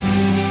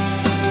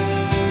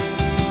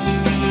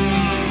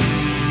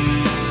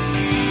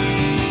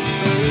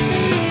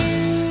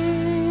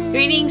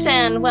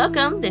and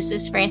welcome. This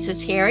is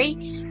Frances Harry.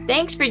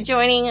 Thanks for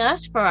joining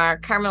us for our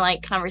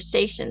Carmelite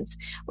Conversations.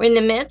 We're in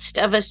the midst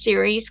of a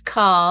series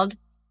called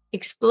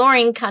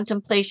Exploring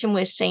Contemplation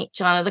with St.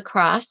 John of the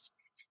Cross.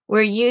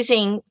 We're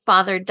using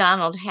Father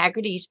Donald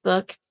Haggerty's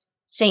book,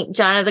 St.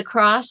 John of the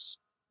Cross,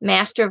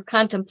 Master of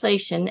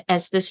Contemplation,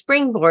 as the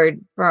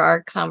springboard for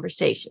our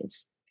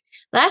conversations.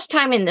 Last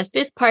time in the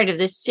fifth part of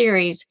this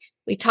series,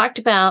 we talked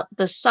about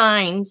the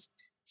signs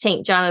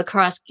St. John of the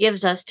Cross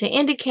gives us to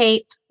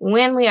indicate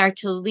when we are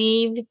to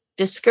leave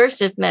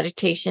discursive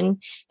meditation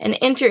and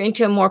enter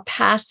into a more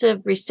passive,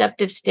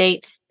 receptive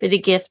state for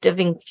the gift of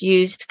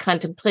infused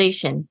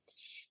contemplation.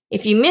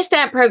 If you missed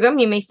that program,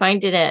 you may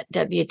find it at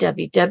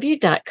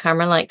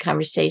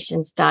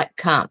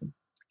www.carmeliteconversations.com.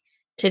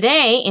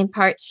 Today, in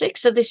part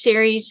 6 of the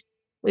series,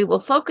 we will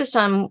focus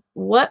on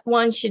what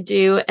one should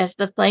do as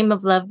the flame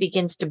of love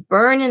begins to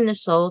burn in the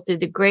soul through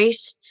the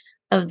grace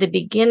of the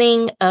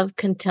beginning of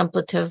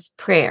contemplative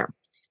prayer.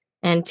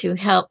 And to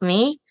help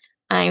me,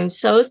 I'm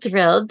so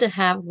thrilled to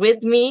have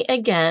with me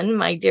again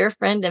my dear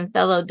friend and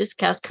fellow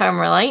Discast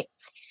Carmelite,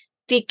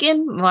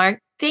 Deacon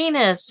Mark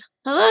Danis.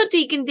 Hello,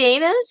 Deacon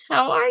Danis.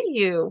 How are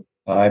you?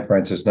 Hi,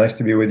 Francis. Nice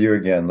to be with you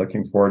again.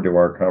 Looking forward to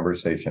our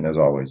conversation as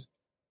always.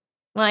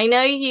 Well, I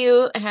know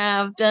you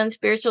have done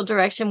spiritual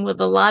direction with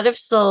a lot of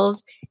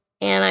souls,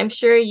 and I'm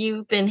sure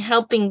you've been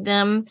helping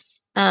them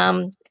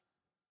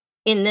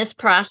in this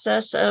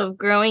process of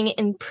growing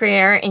in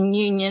prayer and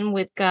union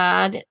with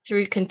God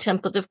through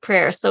contemplative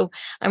prayer. So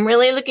I'm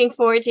really looking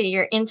forward to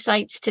your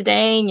insights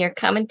today and your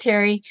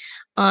commentary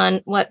on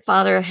what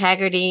Father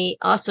Haggerty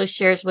also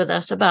shares with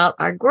us about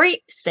our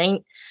great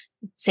saint,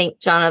 St.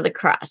 John of the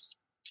Cross.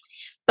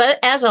 But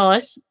as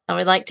always, I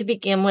would like to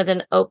begin with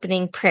an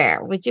opening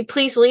prayer. Would you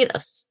please lead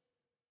us?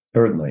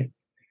 Certainly.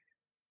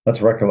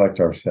 Let's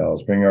recollect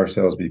ourselves, bring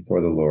ourselves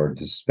before the Lord,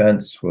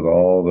 dispense with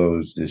all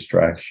those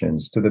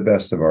distractions to the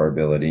best of our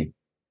ability,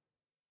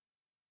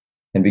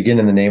 and begin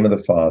in the name of the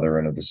Father,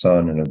 and of the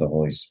Son, and of the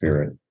Holy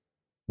Spirit.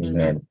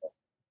 Amen.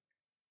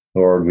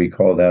 Lord, we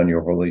call down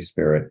your Holy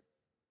Spirit.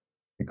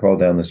 We call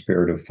down the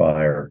Spirit of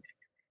fire,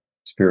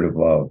 Spirit of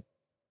love.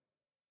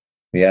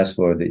 We ask,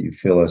 Lord, that you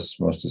fill us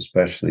most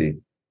especially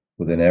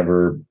with an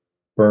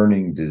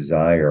ever-burning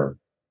desire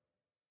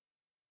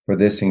for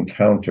this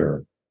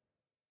encounter,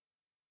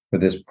 for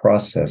this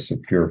process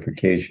of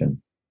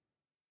purification.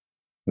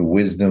 The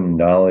wisdom,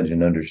 knowledge,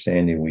 and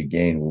understanding we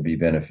gain will be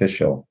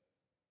beneficial.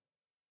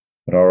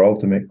 But our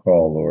ultimate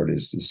call, Lord,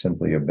 is to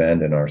simply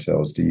abandon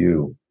ourselves to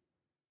you.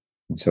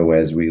 And so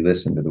as we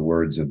listen to the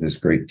words of this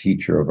great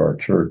teacher of our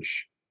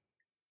church,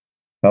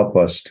 help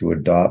us to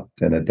adopt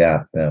and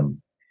adapt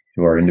them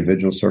to our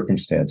individual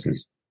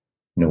circumstances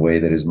in a way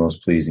that is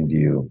most pleasing to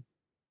you.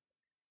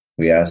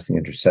 We ask the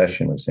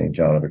intercession of St.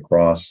 John of the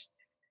Cross,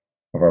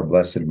 of our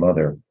Blessed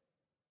Mother,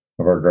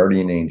 of our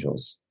guardian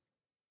angels.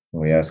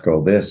 And we ask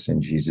all this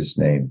in Jesus'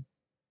 name.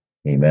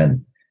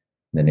 Amen.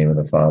 In the name of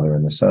the Father,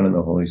 and the Son, and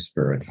the Holy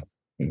Spirit.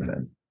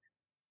 Amen.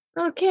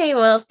 Okay,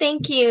 well,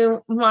 thank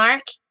you,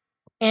 Mark.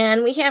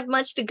 And we have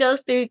much to go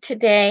through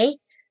today.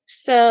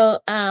 So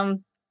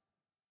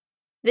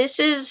this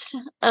is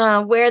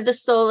where the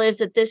soul is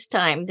at this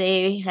time.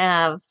 They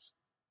have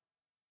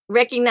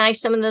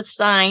recognized some of the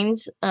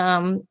signs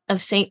of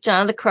St.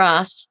 John of the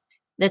Cross,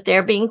 that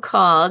they're being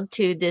called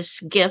to this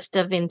gift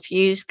of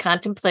infused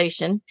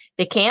contemplation.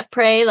 They can't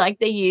pray like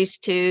they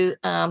used to.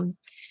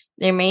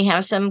 They may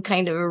have some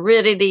kind of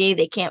aridity.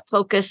 They can't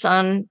focus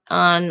on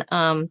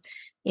the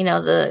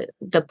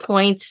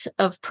points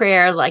of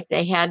prayer like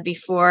they had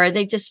before.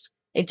 They just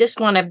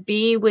want to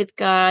be with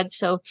God.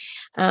 So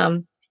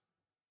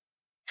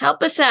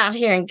help us out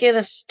here and get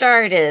us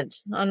started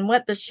on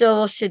what the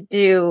soul should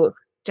do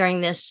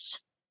during this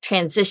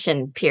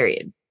transition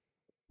period.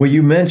 Well,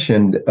 you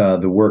mentioned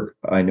the work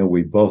I know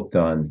we've both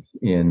done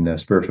in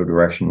spiritual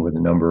direction with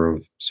a number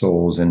of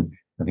souls, and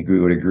I think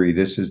we would agree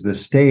this is the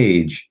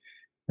stage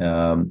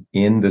in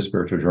the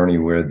spiritual journey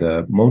where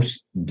the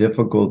most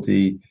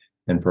difficulty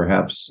and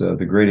perhaps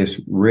the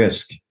greatest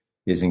risk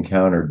is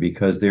encountered,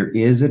 because there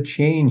is a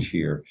change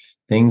here.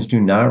 Things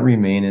do not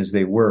remain as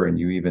they were, and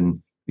you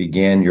even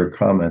began your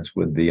comments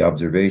with the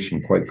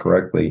observation quite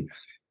correctly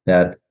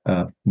that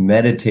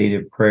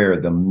meditative prayer,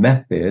 the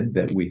method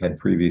that we had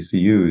previously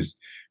used,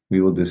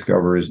 we will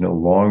discover is no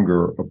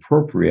longer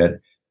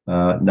appropriate,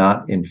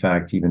 not in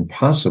fact even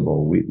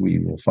possible. We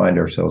will find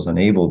ourselves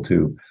unable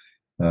to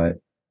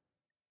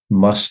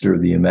muster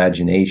the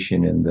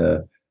imagination and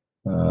the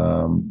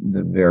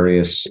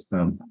various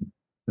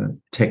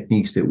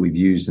techniques that we've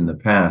used in the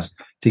past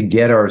to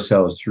get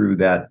ourselves through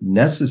that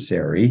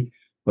necessary,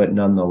 but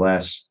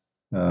nonetheless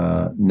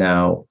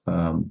now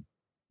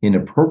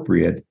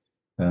inappropriate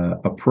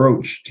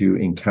approach to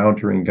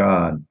encountering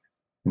God.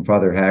 And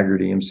Father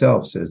Haggerty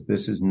himself says,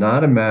 this is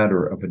not a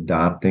matter of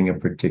adopting a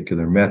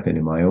particular method.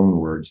 In my own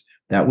words,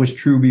 that was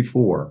true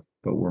before,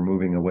 but we're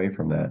moving away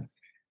from that.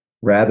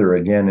 Rather,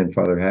 again, in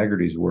Father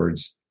Haggerty's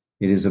words,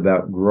 it is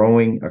about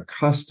growing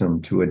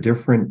accustomed to a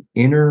different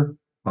inner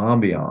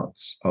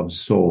ambiance of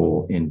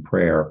soul in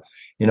prayer.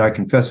 I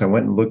confess I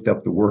went and looked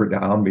up the word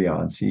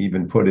ambiance. He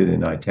even put it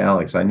in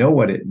italics. I know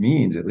what it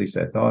means, at least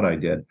I thought I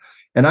did.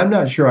 And I'm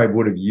not sure I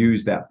would have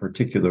used that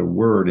particular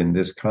word in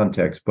this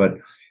context, but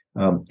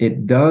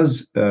it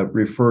does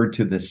refer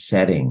to the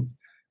setting,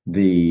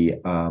 the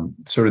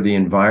sort of the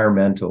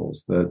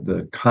environmentals,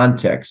 the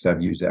context.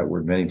 I've used that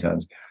word many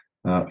times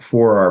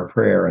for our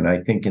prayer. And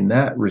I think in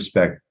that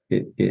respect,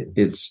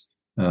 it's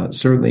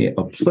certainly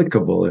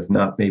applicable, if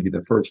not maybe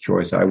the first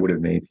choice I would have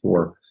made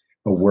for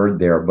a word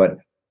there. But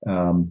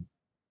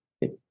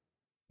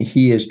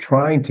he is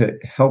trying to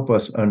help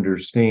us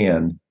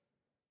understand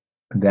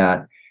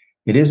that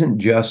it isn't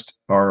just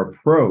our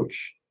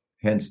approach,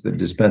 hence the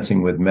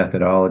dispensing with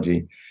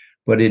methodology,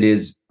 but it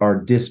is our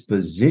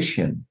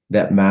disposition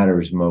that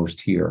matters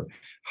most here.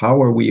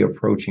 How are we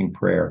approaching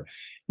prayer?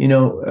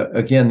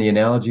 Again, the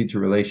analogy to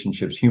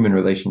relationships, human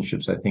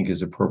relationships, I think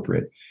is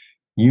appropriate.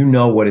 You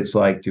know what it's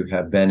like to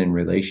have been in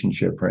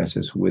relationship,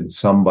 Francis, with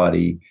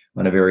somebody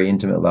on a very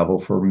intimate level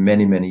for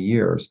many, many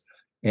years.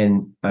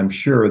 And I'm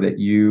sure that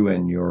you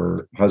and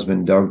your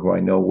husband, Doug, who I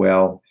know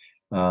well,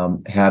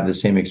 have the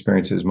same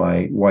experience as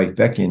my wife,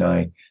 Becky, and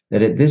I,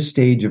 that at this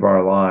stage of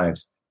our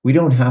lives, we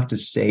don't have to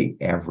say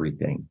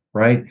everything,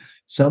 right?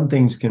 Some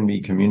things can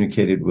be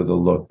communicated with a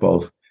look,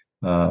 both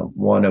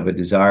one of a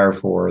desire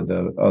for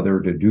the other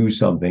to do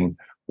something,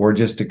 or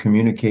just to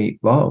communicate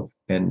love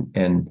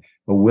and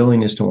a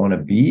willingness to want to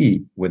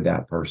be with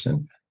that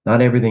person.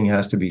 Not everything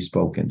has to be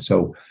spoken.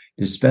 So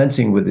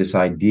dispensing with this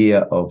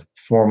idea of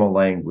formal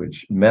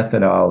language,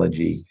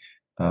 methodology,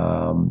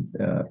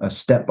 a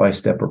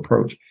step-by-step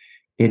approach,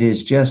 it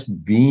is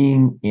just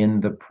being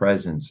in the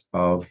presence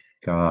of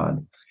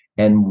God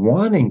and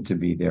wanting to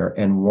be there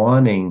and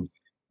wanting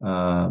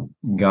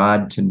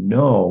God to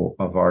know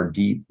of our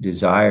deep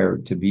desire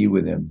to be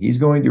with him. He's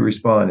going to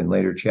respond in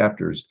later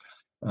chapters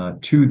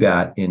to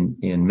that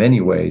in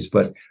many ways.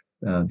 But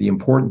the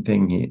important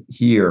thing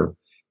here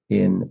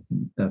in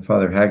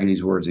Father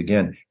Haggerty's words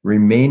again,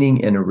 remaining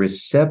in a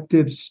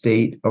receptive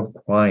state of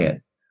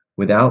quiet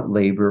without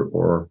labor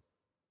or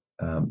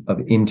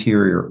of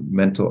interior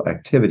mental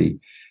activity.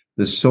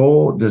 The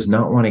soul does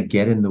not want to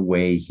get in the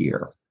way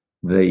here.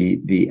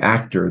 The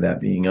actor, that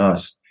being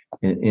us,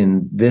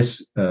 in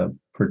this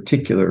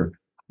particular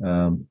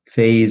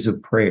phase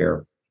of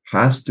prayer,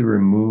 has to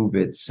remove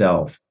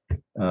itself.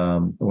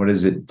 What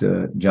is it?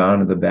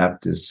 John the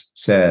Baptist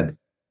said,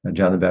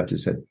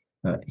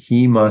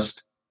 he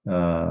must,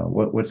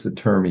 what's the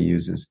term he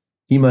uses?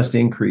 He must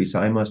increase,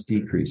 I must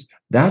decrease.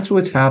 That's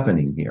what's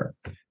happening here.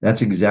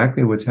 That's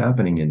exactly what's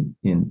happening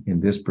in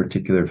this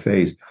particular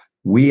phase.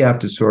 We have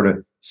to sort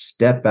of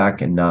step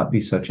back and not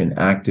be such an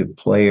active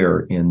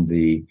player in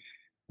the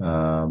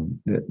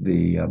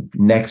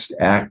next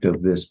act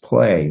of this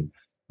play,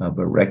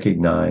 but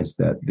recognize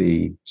that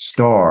the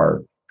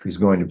star is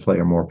going to play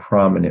a more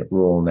prominent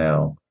role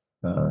now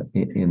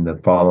in the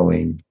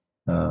following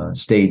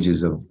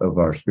stages of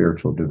our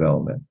spiritual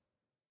development.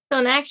 So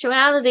in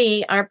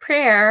actuality, our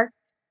prayer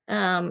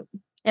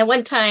at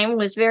one time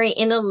was very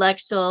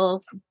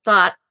intellectual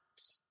thoughts,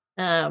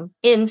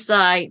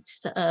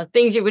 insights,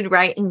 things you would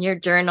write in your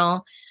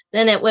journal.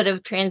 Then it would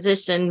have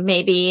transitioned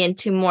maybe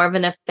into more of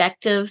an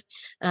affective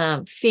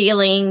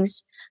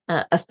feelings,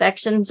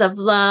 affections of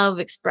love,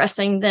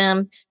 expressing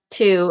them,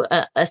 to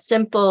a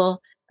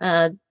simple,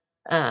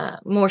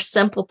 more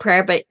simple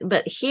prayer.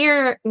 But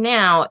here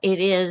now it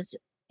is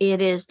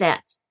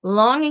that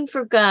longing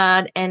for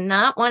God and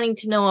not wanting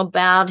to know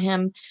about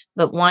him,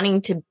 but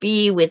wanting to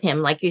be with him,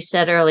 like you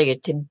said earlier,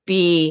 to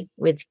be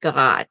with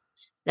God.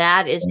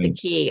 That is the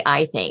key,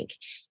 I think.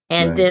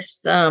 And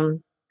this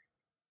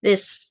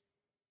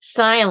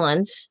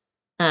silence,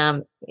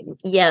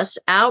 yes,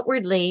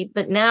 outwardly,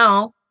 but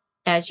now,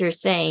 as you're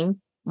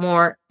saying,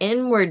 more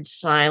inward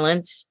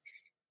silence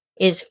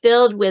is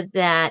filled with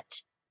that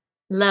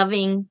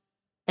loving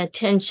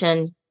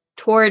attention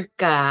toward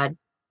God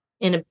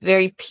in a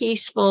very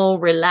peaceful,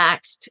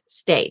 relaxed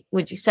state,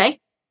 would you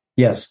say?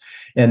 Yes.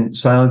 And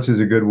silence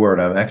is a good word.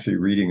 I'm actually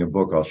reading a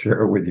book, I'll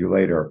share it with you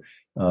later,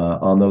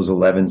 on those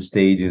 11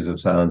 stages of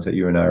silence that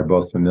you and I are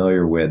both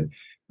familiar with.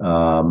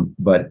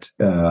 But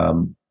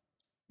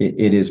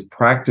it is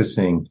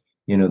practicing,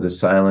 the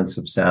silence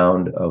of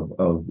sound, of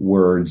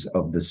words,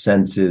 of the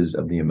senses,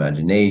 of the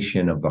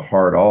imagination, of the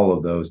heart, all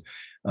of those.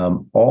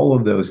 All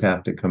of those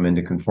have to come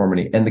into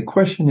conformity. And the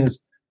question is,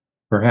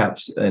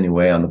 perhaps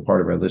anyway, on the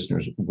part of our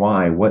listeners,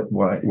 why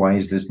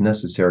is this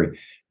necessary?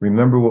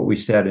 Remember what we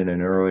said in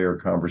an earlier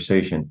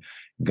conversation.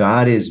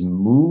 God is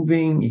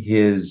moving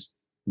his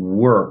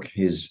work,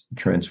 his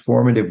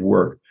transformative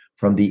work,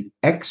 from the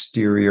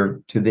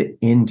exterior to the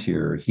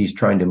interior. He's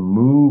trying to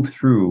move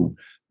through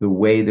the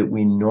way that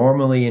we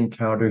normally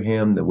encounter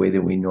him, the way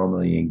that we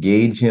normally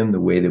engage him,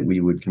 the way that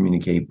we would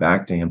communicate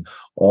back to him.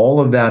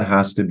 All of that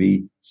has to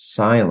be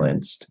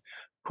silenced,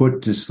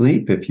 put to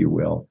sleep, if you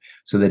will,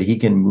 so that he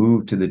can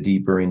move to the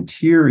deeper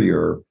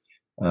interior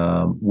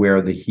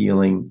where the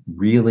healing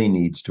really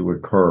needs to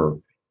occur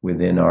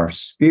within our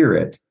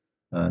spirit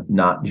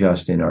not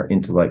just in our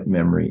intellect,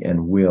 memory,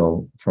 and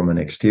will from an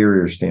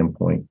exterior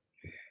standpoint.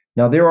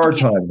 Now, there are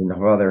times, and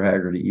Father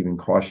Haggerty even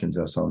cautions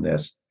us on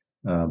this.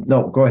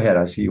 No, go ahead.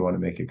 I see you want to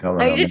make a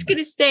comment I'm on just that.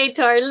 going to say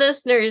to our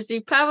listeners,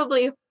 you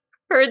probably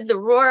heard the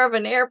roar of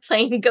an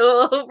airplane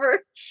go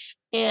over.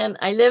 And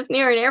I live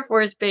near an Air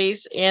Force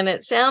base, and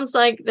it sounds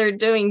like they're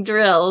doing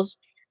drills.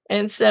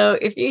 And so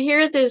if you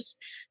hear this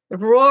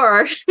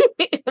roar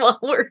while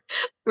we're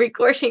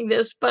recording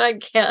this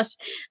podcast,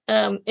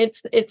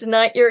 it's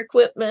not your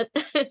equipment.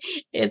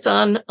 It's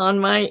on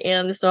my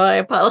end, so I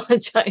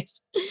apologize.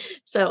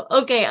 So,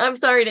 okay, I'm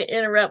sorry to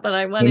interrupt, but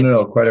I wanted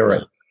No, quite all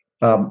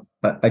right.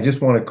 I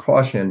just want to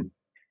caution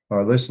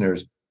our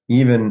listeners,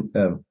 even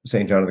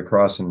St. John of the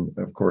Cross, and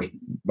of course,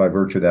 by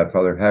virtue of that,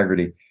 Father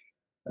Haggerty,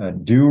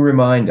 do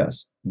remind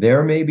us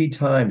there may be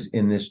times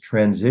in this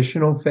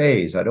transitional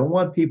phase. I don't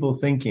want people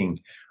thinking,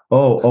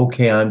 oh,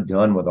 okay, I'm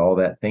done with all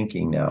that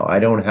thinking now. I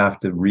don't have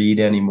to read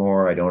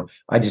anymore.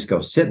 I just go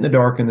sit in the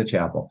dark in the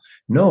chapel.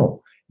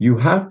 No, you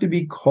have to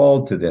be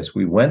called to this.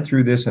 We went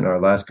through this in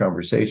our last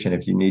conversation.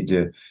 If you need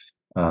to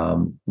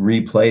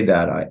replay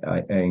that,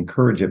 I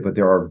encourage it, but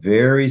there are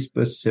very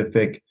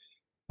specific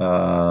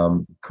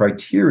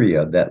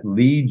criteria that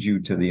lead you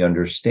to the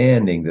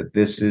understanding that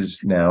this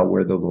is now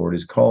where the Lord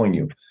is calling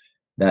you.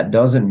 That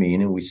doesn't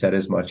mean, and we said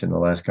as much in the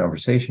last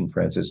conversation,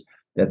 Francis,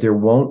 that there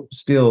won't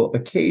still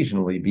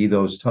occasionally be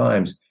those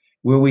times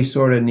where we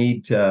sort of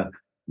need to,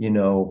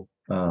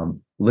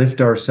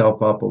 lift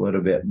ourselves up a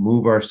little bit,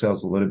 move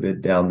ourselves a little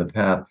bit down the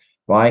path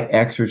by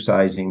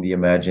exercising the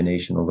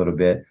imagination a little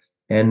bit,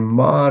 and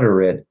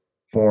moderate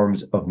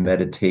forms of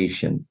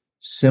meditation,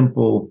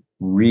 simple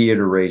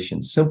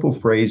reiteration. Simple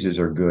phrases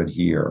are good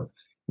here.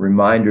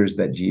 Reminders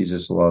that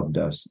Jesus loved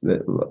us,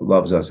 that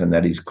loves us, and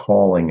that he's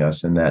calling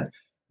us, and that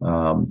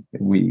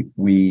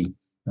we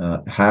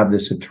have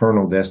this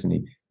eternal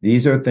destiny.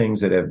 These are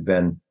things that have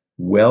been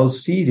well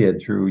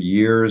seated through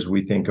years,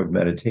 we think, of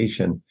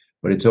meditation,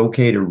 but it's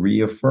okay to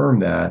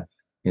reaffirm that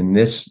in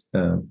this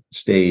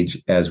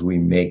stage as we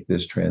make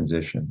this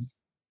transition.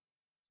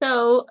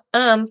 So,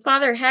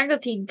 Father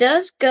Haggerty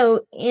does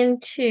go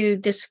into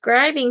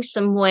describing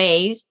some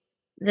ways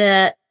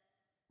that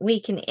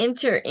we can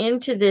enter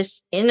into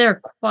this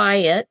inner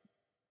quiet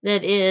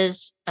that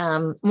is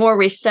more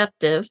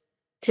receptive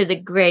to the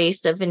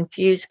grace of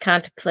infused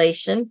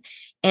contemplation.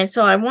 And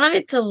so I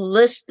wanted to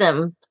list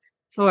them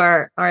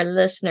for our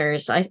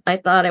listeners. I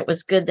thought it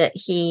was good that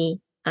he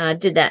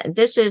did that. And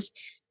this is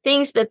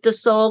things that the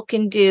soul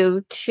can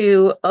do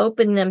to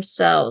open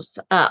themselves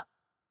up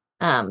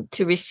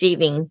to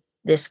receiving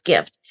this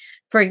gift.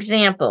 For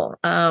example,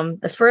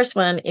 the first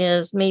one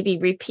is maybe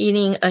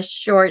repeating a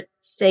short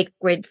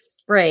sacred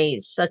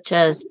phrase, such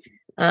as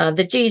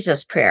the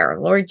Jesus prayer,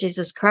 Lord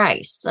Jesus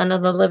Christ, Son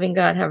of the living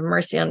God, have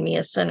mercy on me,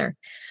 a sinner.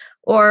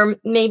 Or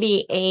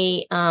maybe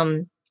a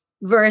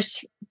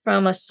verse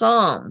from a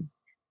psalm,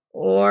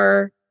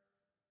 or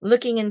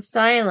looking in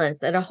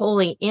silence at a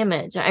holy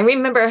image. I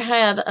remember I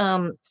had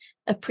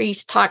a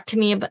priest talk to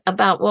me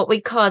about what we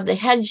called the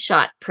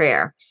headshot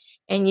prayer.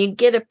 And you'd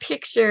get a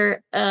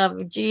picture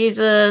of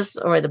Jesus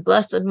or the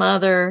Blessed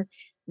Mother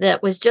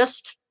that was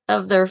just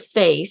of their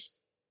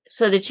face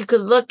so that you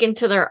could look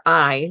into their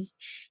eyes.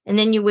 And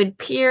then you would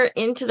peer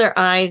into their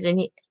eyes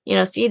and,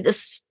 see the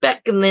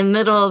speck in the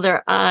middle of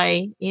their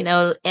eye,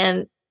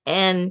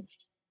 and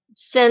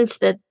sense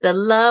that the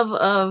love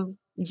of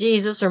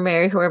Jesus or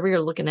Mary, whoever you're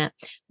looking at,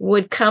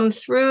 would come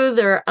through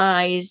their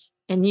eyes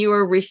and you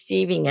were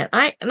receiving it.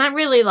 I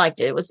really liked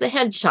it. It was the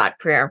headshot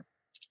prayer.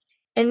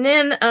 And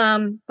then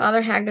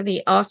Father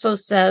Haggerty also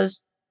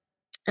says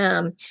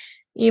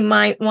you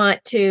might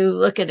want to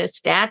look at a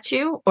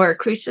statue or a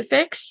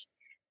crucifix,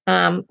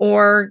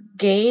 or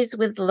gaze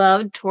with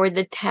love toward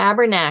the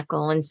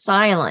tabernacle in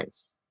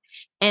silence.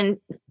 And,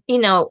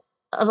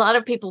 a lot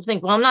of people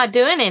think, well, I'm not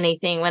doing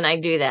anything when I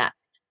do that.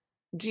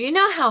 Do you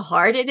know how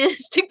hard it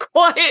is to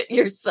quiet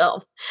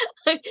yourself?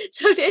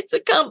 So it's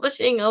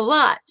accomplishing a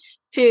lot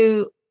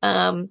to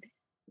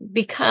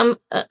become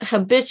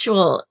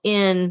habitual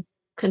in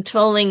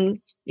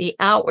controlling the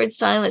outward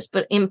silence,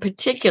 but in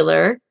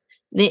particular,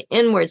 the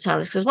inward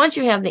silence. Because once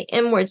you have the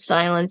inward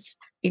silence,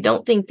 you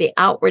don't think the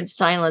outward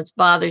silence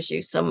bothers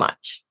you so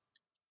much.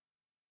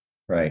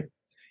 Right.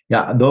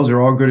 Yeah, those are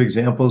all good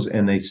examples,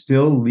 and they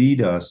still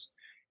lead us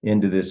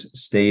into this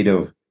state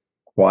of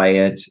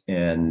quiet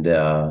and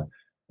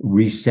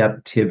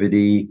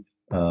receptivity,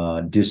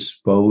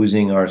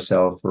 disposing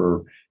ourselves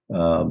for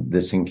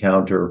this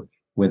encounter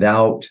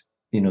without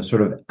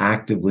sort of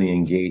actively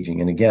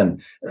engaging. And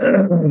again,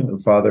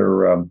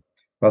 Father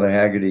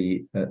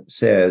Haggerty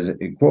says,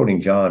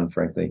 quoting John,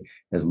 frankly,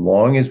 as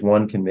long as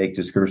one can make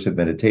discursive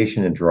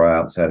meditation and draw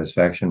out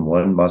satisfaction,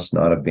 one must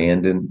not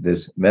abandon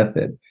this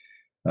method.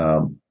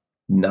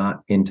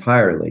 Not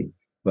entirely,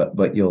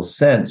 but you'll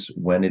sense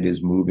when it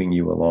is moving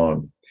you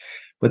along.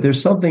 But there's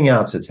something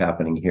else that's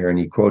happening here. And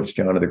he quotes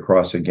John of the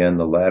Cross again,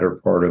 the latter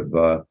part of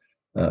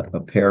a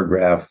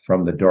paragraph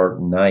from the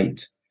Dark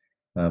Night.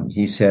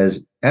 He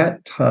says,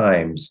 at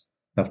times,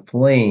 a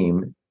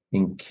flame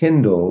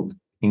enkindled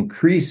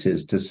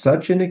increases to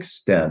such an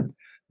extent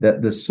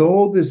that the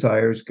soul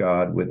desires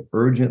God with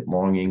urgent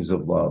longings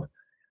of love.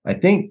 I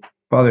think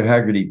Father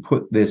Haggerty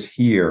put this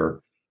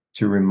here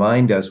to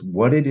remind us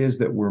what it is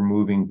that we're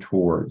moving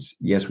towards.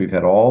 Yes, we've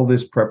had all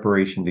this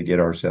preparation to get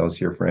ourselves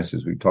here,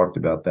 Francis. We've talked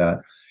about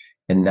that.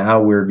 And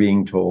now we're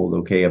being told,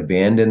 okay,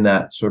 abandon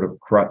that sort of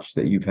crutch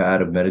that you've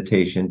had of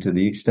meditation to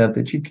the extent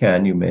that you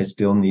can. You may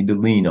still need to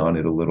lean on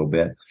it a little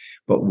bit.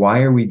 But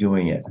why are we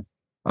doing it?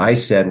 I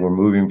said we're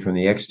moving from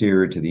the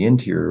exterior to the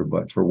interior,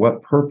 but for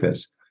what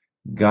purpose?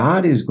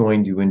 God is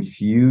going to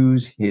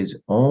infuse his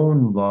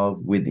own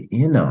love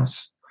within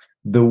us.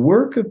 The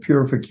work of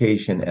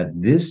purification at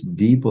this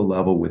deep a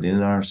level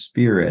within our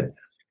spirit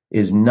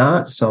is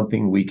not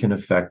something we can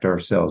affect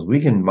ourselves. We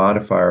can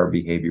modify our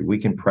behavior. We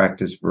can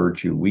practice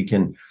virtue. We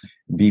can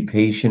be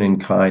patient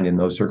and kind in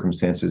those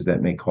circumstances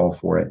that may call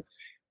for it.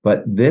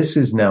 But this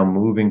is now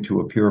moving to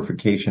a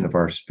purification of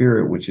our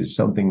spirit, which is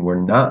something we're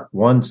not,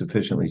 one,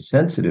 sufficiently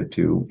sensitive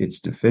to its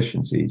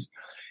deficiencies,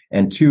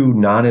 and two,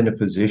 not in a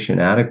position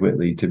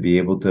adequately to be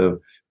able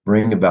to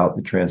bring about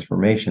the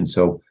transformation.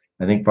 So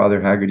I think Father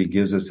Haggerty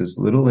gives us this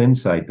little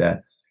insight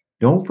that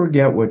don't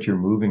forget what you're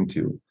moving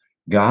to.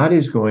 God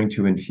is going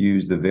to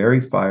infuse the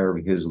very fire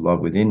of his love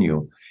within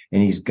you,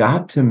 and he's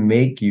got to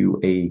make you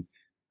a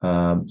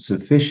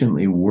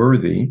sufficiently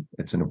worthy,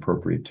 it's an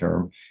appropriate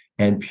term,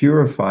 and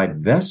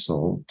purified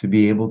vessel to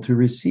be able to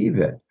receive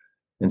it.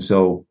 And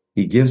so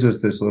he gives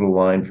us this little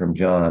line from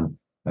John,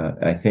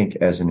 I think,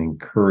 as an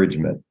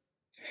encouragement.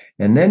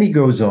 And then he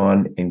goes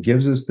on and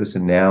gives us this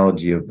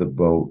analogy of the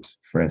boat.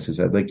 Francis,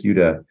 I'd like you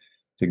to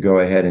go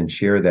ahead and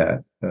share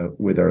that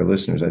with our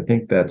listeners. I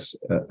think that's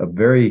a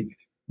very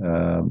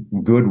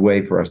good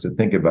way for us to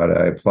think about it.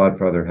 I applaud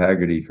Father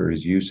Haggerty for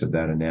his use of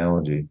that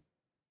analogy.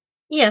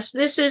 Yes,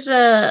 this is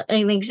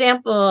an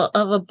example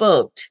of a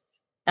boat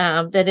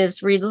that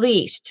is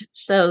released.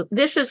 So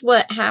this is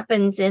what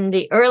happens in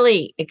the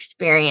early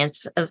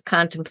experience of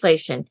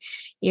contemplation.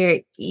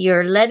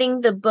 You're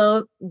letting the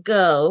boat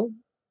go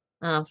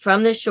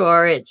from the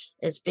shore.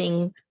 It's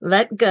being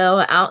let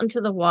go out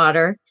into the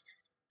water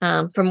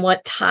from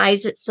what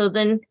ties it, so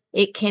then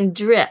it can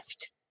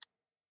drift.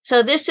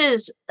 So this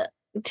is,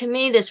 to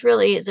me, this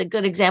really is a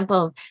good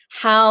example of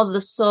how the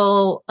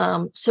soul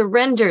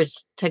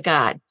surrenders to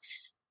God.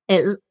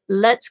 It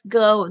lets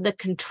go of the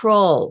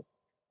control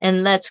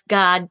and lets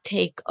God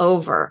take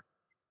over.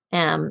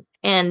 And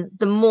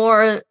the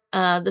more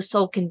the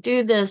soul can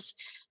do this,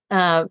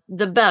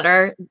 the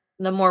better,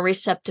 the more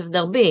receptive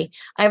they'll be.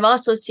 I've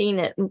also seen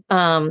it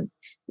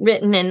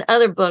written in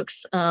other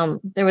books.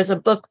 There was a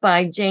book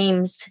by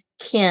James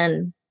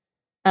Kin,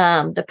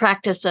 The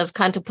Practice of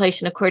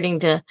Contemplation According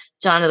to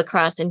John of the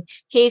Cross. And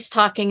he's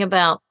talking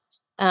about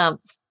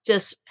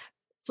just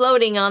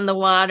floating on the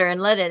water and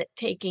let it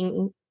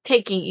taking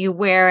you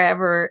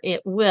wherever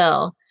it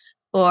will,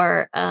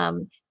 or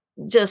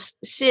just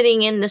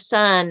sitting in the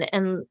sun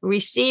and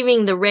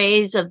receiving the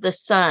rays of the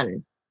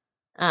sun.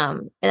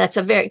 And that's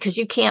because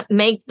you can't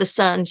make the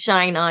sun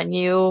shine on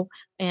you,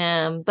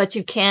 but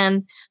you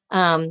can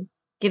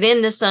get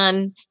in the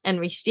sun and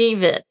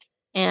receive it.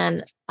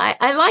 And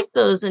I like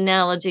those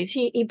analogies.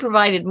 He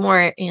provided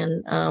more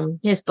in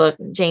his book,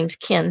 James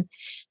Kin.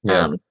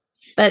 Yeah.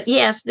 But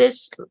yes,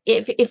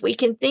 if we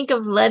can think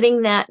of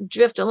letting that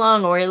drift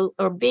along,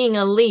 or being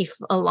a leaf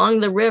along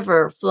the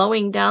river,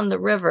 flowing down the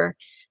river,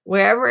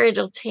 wherever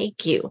it'll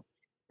take you,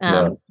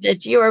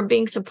 that you are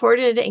being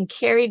supported and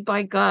carried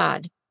by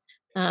God.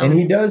 And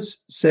he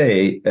does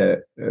say,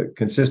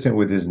 consistent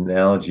with his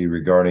analogy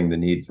regarding the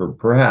need for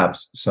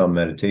perhaps some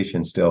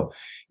meditation still,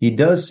 he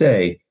does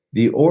say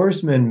the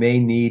oarsman may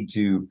need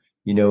to,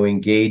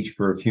 engage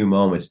for a few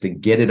moments to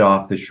get it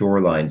off the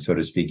shoreline, so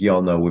to speak. You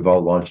all know we've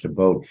all launched a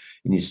boat,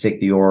 and you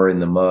stick the oar in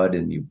the mud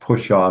and you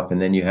push off,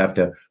 and then you have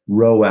to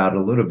row out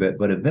a little bit.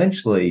 But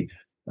eventually,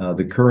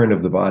 the current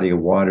of the body of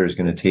water is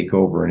going to take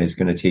over, and it's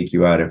going to take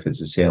you out. If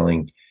it's a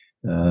sailing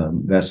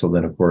vessel,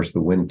 then of course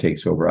the wind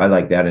takes over. I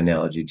like that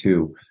analogy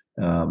too,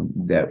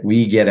 that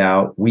we get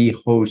out, we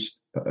hoist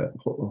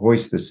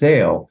the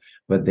sail,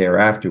 but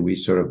thereafter we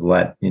sort of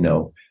let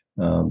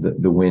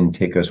the wind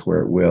take us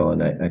where it will.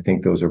 And I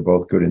think those are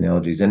both good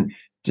analogies. And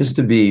just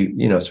to be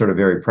sort of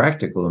very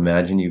practical,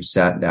 imagine you've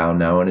sat down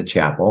now in a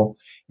chapel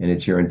and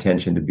it's your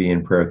intention to be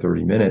in prayer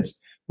 30 minutes.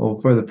 Well,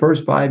 for the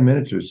first 5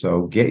 minutes or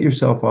so, get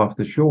yourself off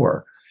the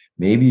shore.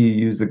 Maybe you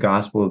use the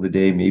gospel of the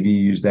day. Maybe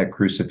you use that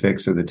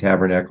crucifix or the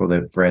tabernacle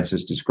that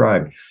Francis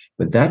described.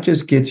 But that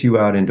just gets you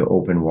out into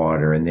open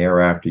water. And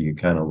thereafter, you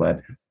kind of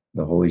let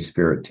the Holy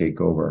Spirit take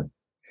over.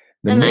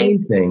 The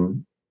main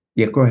thing,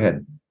 go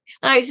ahead.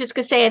 I was just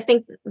going to say, I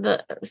think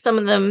some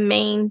of the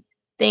main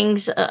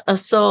things a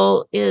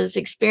soul is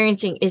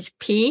experiencing is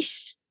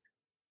peace,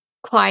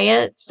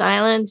 quiet,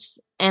 silence,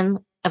 and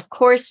of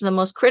course, the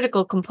most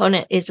critical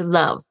component is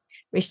love,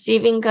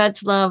 receiving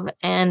God's love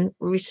and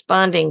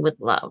responding with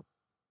love.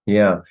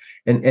 Yeah.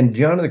 And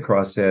John of the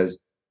Cross says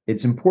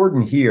it's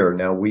important here.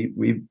 Now,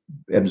 we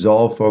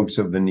absolve folks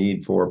of the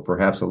need for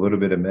perhaps a little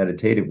bit of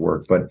meditative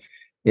work, but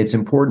It's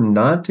important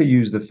not to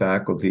use the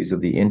faculties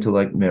of the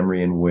intellect,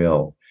 memory, and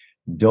will.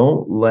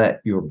 Don't let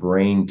your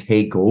brain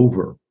take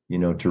over.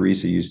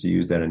 Teresa used to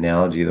use that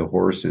analogy of the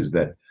horses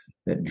that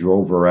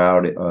drove her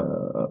out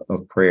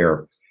of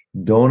prayer.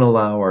 Don't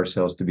allow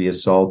ourselves to be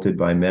assaulted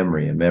by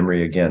memory. And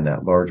memory, again,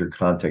 that larger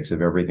context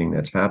of everything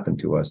that's happened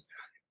to us.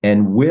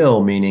 And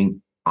will,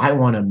 meaning I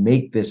want to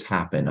make this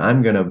happen.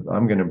 I'm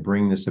gonna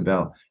bring this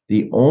about.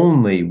 The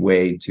only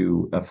way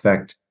to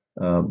affect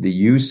the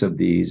use of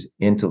these: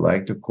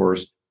 intellect, of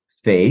course;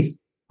 faith,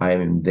 I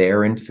am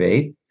there in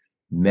faith;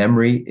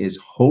 memory is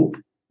hope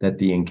that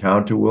the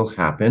encounter will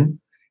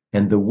happen;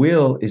 and the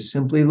will is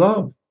simply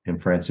love.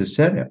 And Francis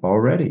said it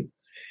already.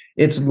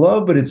 It's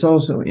love, but it's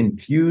also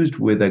infused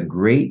with a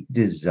great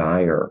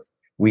desire.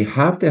 We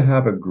have to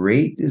have a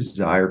great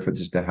desire for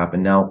this to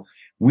happen. Now,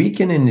 we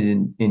can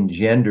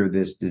engender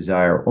this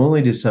desire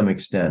only to some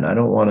extent. I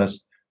don't want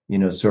us,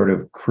 sort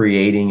of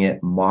creating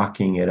it,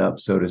 mocking it up,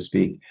 so to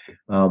speak.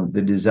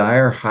 The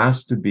desire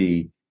has to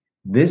be,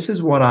 this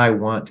is what I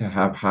want to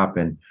have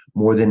happen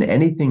more than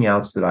anything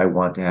else that I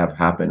want to have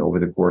happen over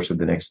the course of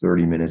the next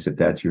 30 minutes, if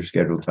that's your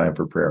scheduled time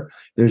for prayer.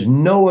 There's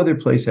no other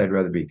place I'd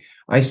rather be.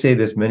 I say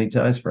this many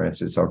times,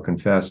 Francis, I'll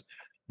confess.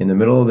 In the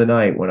middle of the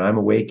night, when I'm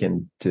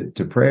awakened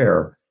to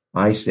prayer,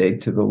 I say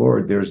to the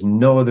Lord, there's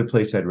no other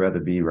place I'd rather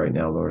be right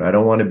now, Lord. I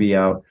don't want to be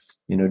out,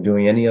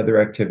 doing any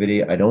other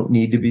activity. I don't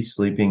need to be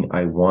sleeping.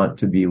 I want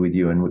to be with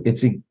you. And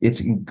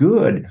it's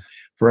good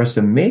for us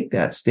to make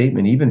that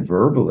statement, even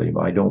verbally.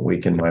 I don't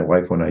waken my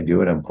wife when I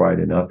do it. I'm quiet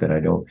enough that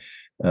I don't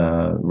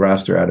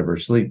roust her out of her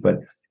sleep. But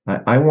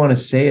I want to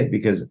say it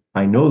because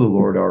I know the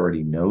Lord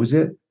already knows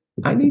it.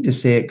 I need to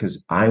say it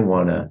because I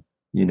want to,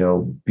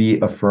 be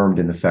affirmed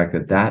in the fact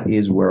that that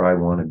is where I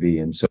want to be.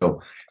 And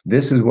so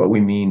this is what we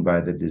mean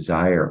by the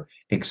desire.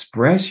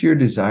 Express your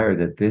desire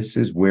that this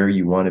is where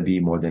you want to be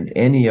more than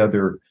any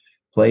other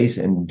place,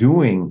 and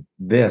doing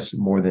this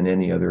more than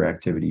any other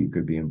activity you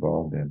could be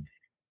involved in.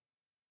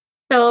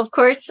 So, of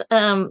course,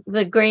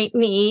 the great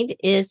need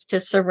is to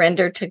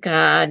surrender to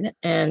God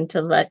and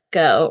to let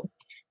go.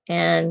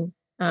 And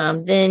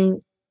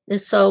then the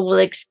soul will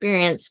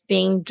experience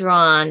being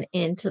drawn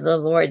into the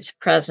Lord's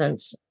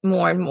presence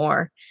more and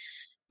more.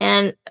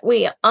 And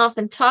we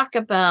often talk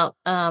about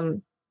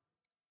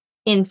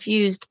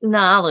infused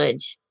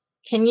knowledge.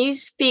 Can you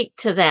speak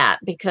to that?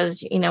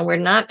 Because, we're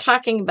not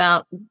talking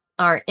about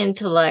our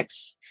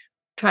intellects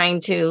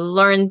trying to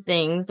learn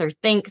things or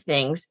think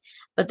things,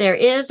 but there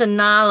is a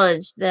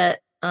knowledge that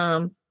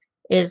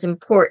is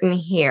important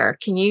here.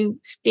 Can you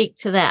speak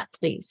to that,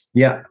 please?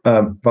 Yeah.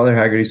 Father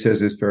Haggerty says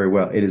this very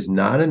well. It is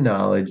not a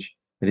knowledge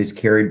that is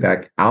carried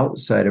back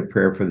outside of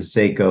prayer for the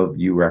sake of,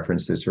 you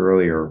referenced this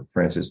earlier,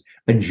 Francis,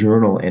 a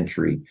journal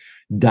entry,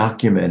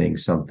 documenting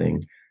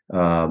something,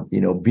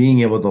 being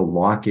able to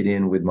lock it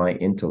in with my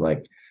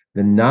intellect.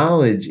 The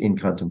knowledge in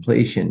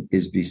contemplation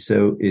is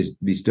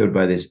bestowed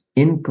by this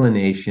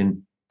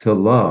inclination to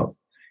love.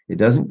 It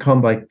doesn't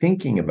come by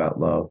thinking about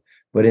love,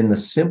 but in the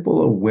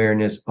simple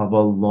awareness of a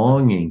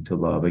longing to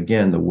love.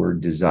 Again, the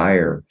word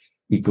desire,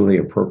 equally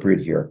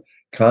appropriate here.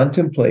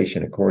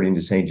 Contemplation, according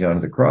to St. John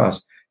of the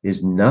Cross,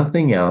 is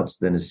nothing else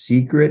than a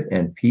secret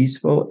and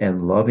peaceful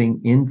and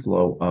loving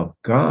inflow of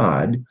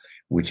God,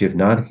 which, if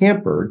not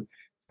hampered,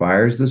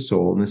 fires the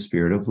soul in the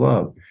spirit of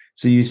love.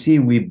 So you see,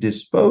 we've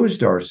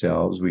disposed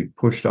ourselves, we've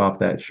pushed off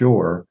that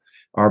shore.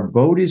 Our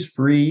boat is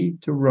free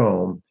to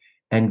roam,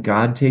 and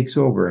God takes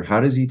over. How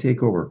does he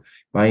take over?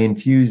 By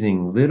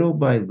infusing little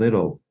by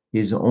little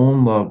his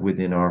own love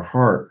within our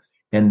heart.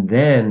 And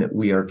then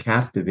we are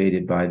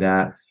captivated by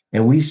that,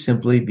 and we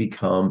simply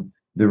become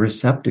the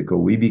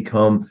receptacle. We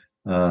become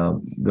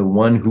the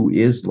one who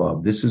is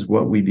love. This is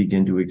what we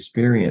begin to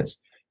experience.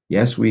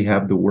 Yes, we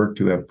have the work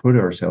to have put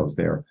ourselves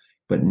there,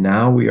 but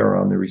now we are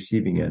on the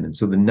receiving end. And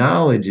so the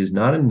knowledge is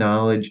not a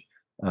knowledge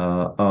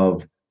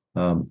of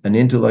an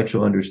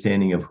intellectual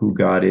understanding of who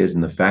God is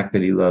and the fact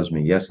that he loves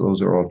me. Yes,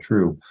 those are all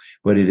true,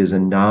 but it is a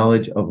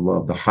knowledge of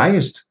love. The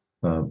highest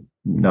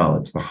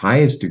knowledge, the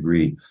highest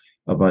degree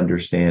of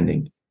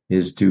understanding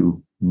is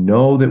to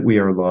know that we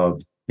are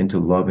loved and to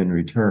love in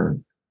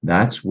return.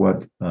 That's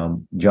what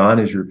John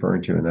is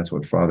referring to, and that's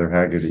what Father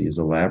Haggerty is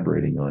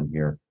elaborating on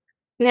here.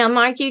 Now,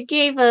 Mark, you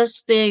gave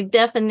us the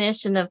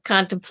definition of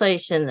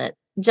contemplation that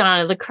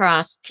John of the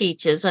Cross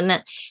teaches, and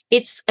that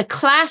it's a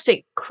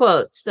classic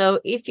quote. So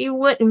if you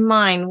wouldn't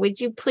mind,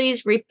 would you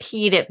please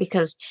repeat it?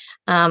 Because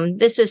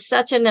this is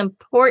such an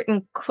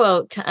important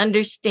quote to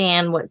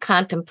understand what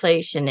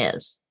contemplation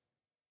is.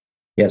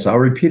 Yes, I'll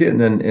repeat it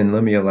and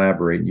let me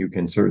elaborate. You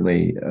can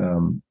certainly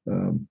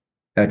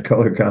add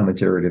color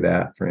commentary to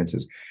that,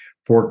 Francis.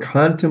 For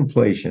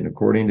contemplation,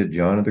 according to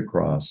John of the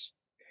Cross,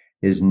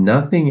 is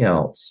nothing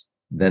else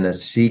than a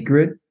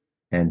secret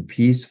and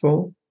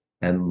peaceful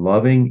and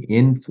loving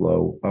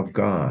inflow of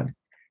God,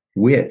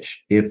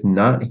 which, if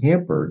not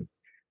hampered,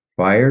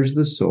 fires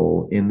the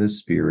soul in the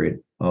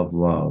spirit of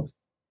love.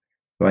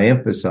 So I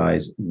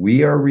emphasize,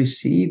 we are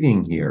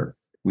receiving here.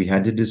 We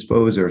had to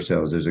dispose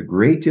ourselves. There's a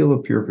great deal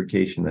of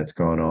purification that's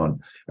gone on,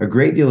 a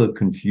great deal of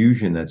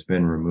confusion that's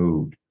been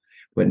removed.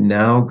 But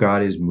now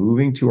God is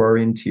moving to our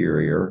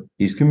interior.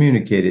 He's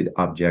communicated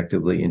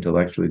objectively,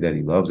 intellectually that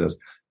he loves us,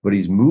 but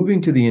he's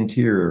moving to the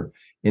interior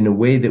in a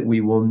way that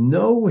we will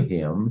know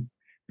him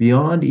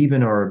beyond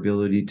even our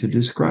ability to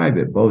describe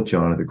it. Both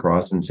John of the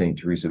Cross and St.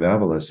 Teresa of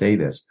Avila say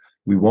this.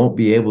 We won't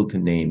be able to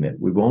name it.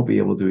 We won't be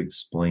able to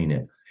explain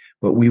it,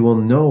 but we will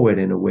know it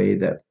in a way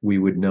that we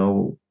would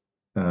know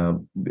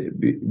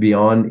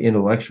beyond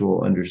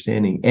intellectual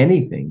understanding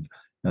anything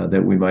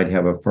that we might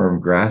have a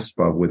firm grasp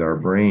of with our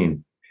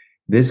brain.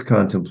 This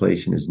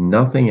contemplation is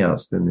nothing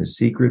else than the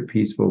secret,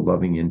 peaceful,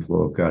 loving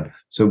inflow of God.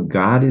 So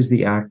God is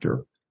the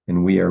actor,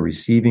 and we are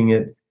receiving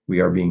it. We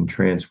are being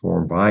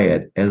transformed by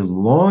it, as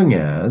long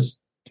as,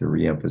 to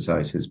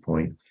reemphasize his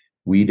point,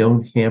 we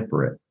don't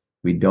hamper it.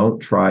 We don't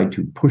try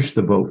to push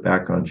the boat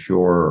back on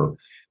shore or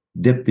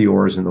dip the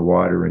oars in the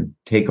water and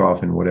take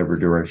off in whatever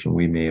direction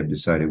we may have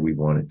decided we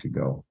want it to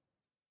go.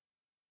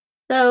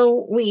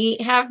 So we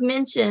have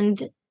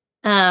mentioned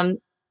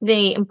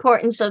the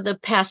importance of the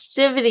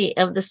passivity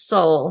of the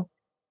soul.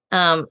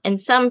 And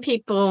some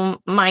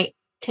people might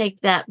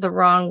take that the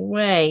wrong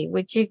way.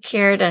 Would you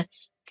care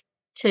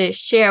to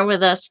share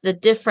with us the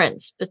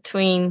difference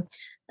between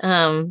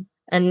a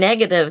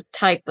negative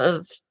type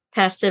of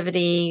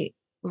passivity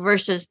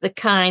versus the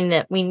kind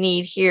that we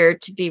need here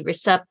to be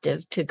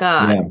receptive to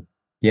God?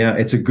 Yeah,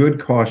 it's a good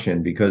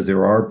caution, because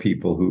there are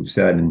people who've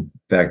said, in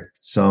fact,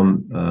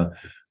 some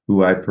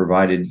who I've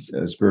provided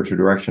spiritual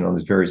direction on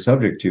this very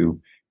subject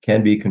to,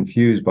 can be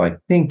confused by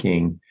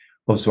thinking,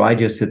 oh, so I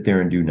just sit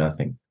there and do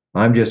nothing.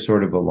 I'm just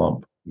sort of a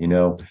lump,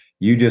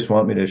 you just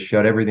want me to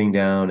shut everything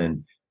down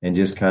and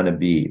just kind of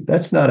be.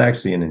 That's not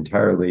actually an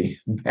entirely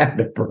bad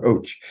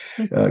approach,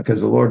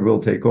 because the Lord will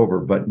take over.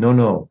 But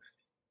no,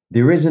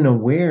 there is an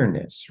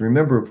awareness.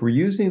 Remember, if we're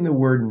using the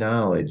word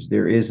knowledge,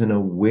 there is an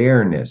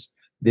awareness.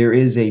 There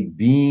is a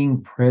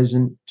being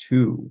present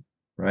too,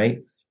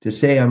 right? To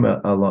say I'm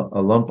a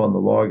lump on the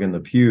log in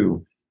the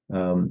pew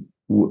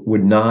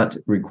would not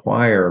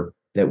require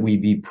that we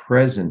be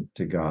present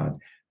to God.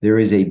 There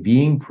is a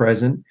being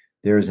present.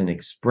 There is an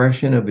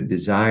expression of a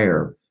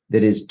desire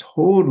that is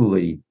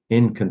totally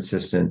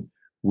inconsistent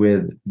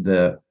with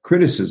the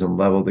criticism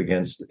leveled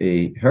against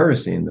a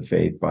heresy in the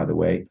faith, by the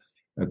way,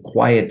 a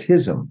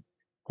quietism.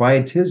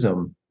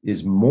 Quietism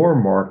is more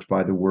marked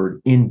by the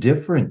word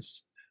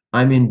indifference.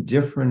 I'm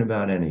indifferent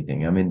about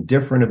anything. I'm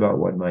indifferent about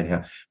what might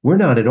happen. We're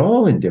not at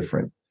all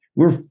indifferent.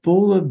 We're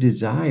full of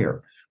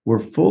desire. We're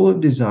full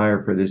of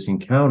desire for this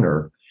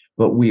encounter,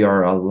 but we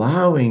are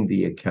allowing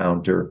the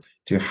encounter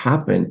to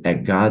happen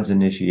at God's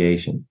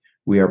initiation.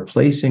 We are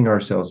placing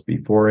ourselves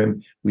before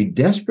him. We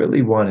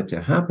desperately want it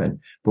to happen,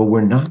 but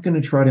we're not going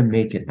to try to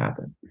make it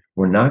happen.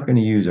 We're not going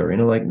to use our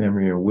intellect,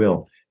 memory, or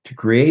will to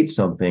create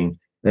something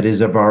that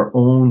is of our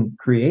own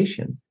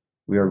creation.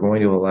 We are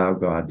going to allow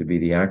God to be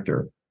the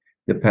actor.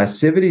 The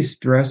passivity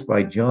stressed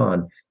by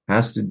John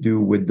has to do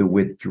with the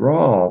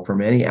withdrawal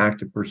from any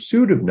active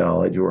pursuit of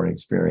knowledge or an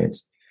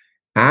experience.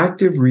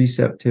 Active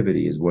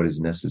receptivity is what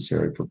is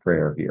necessary for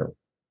prayer here.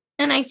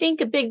 And I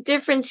think a big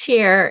difference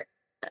here,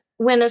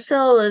 when a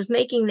soul is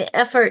making the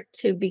effort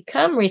to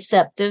become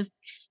receptive,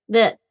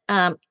 that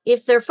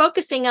if they're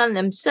focusing on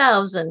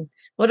themselves and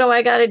what do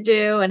I got to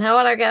do and how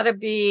would I got to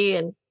be,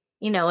 and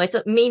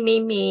it's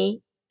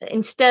me,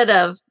 instead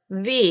of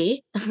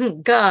the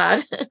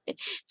God,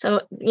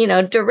 so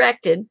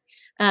directed,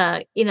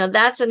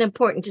 that's an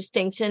important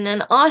distinction.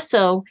 And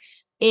also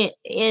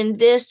in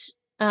this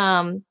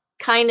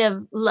kind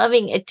of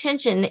loving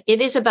attention,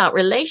 it is about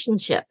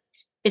relationship.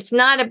 It's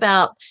not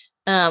about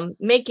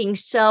making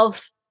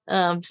self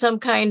some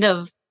kind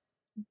of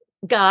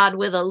God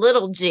with a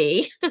little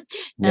g,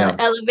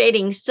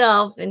 elevating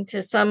self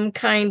into some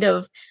kind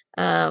of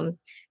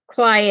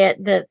quiet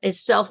that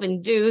is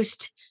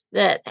self-induced,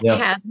 that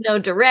has no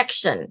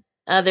direction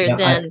other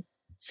than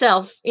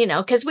self,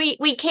 because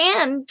we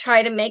can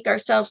try to make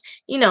ourselves,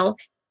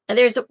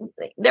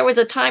 there was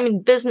a time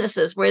in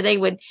businesses where they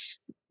would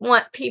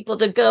want people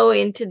to go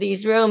into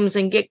these rooms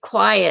and get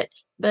quiet,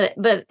 but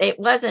it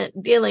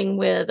wasn't dealing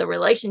with a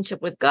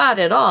relationship with God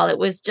at all. It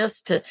was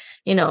just to,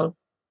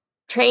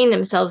 train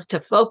themselves to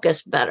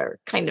focus better,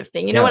 kind of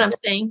thing. You know what I'm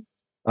saying?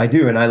 I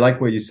do. And I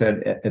like what you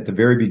said at the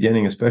very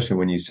beginning, especially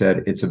when you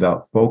said it's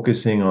about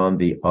focusing on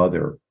the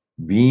other,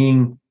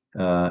 being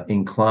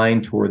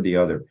inclined toward the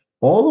other.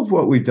 All of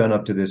what we've done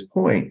up to this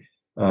point,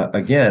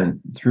 again,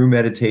 through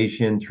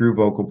meditation, through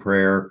vocal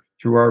prayer,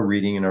 through our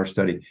reading and our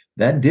study,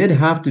 that did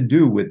have to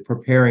do with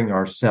preparing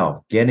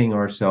ourselves, getting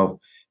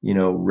ourselves,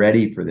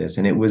 ready for this.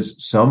 And it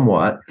was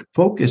somewhat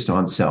focused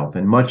on self.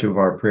 And much of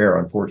our prayer,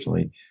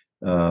 unfortunately,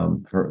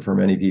 for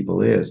many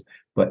people is.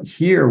 But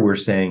here we're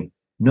saying,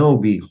 no,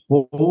 be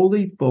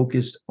wholly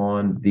focused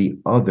on the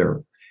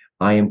other.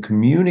 I am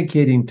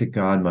communicating to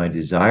God my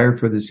desire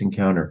for this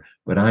encounter,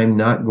 but I'm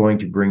not going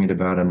to bring it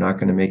about. I'm not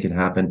going to make it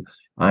happen.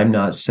 I'm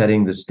not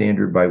setting the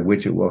standard by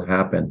which it will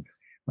happen.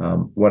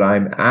 What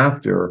I'm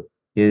after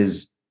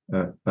is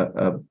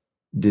a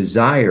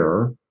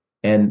desire,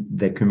 and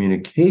the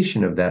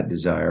communication of that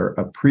desire,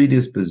 a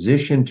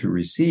predisposition to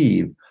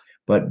receive,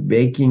 but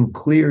making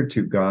clear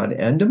to God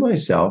and to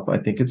myself, I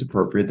think it's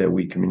appropriate that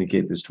we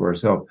communicate this to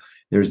ourselves.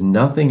 There's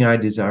nothing I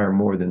desire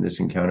more than this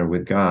encounter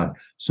with God,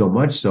 so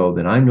much so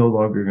that I'm no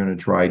longer going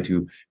to try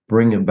to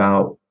bring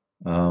about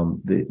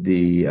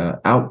the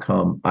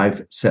outcome.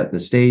 I've set the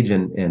stage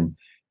and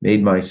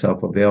made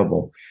myself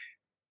available.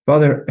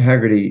 Father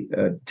Haggerty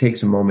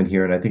takes a moment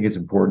here, and I think it's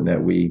important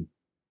that we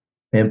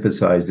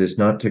emphasize this,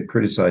 not to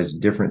criticize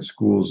different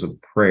schools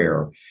of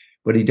prayer,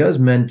 but he does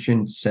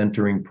mention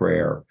centering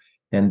prayer.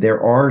 And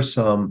there are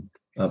some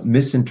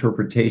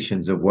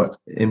misinterpretations of what,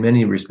 in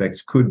many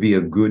respects, could be a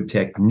good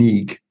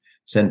technique,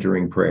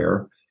 centering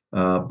prayer.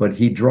 But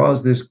he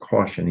draws this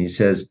caution. He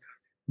says,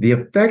 the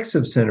effects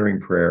of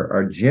centering prayer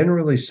are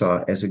generally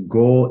sought as a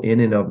goal in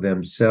and of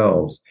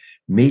themselves,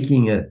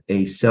 making it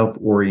a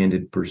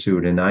self-oriented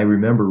pursuit. And I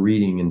remember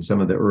reading in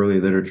some of the early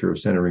literature of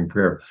centering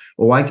prayer,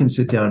 oh, I can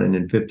sit down and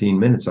in 15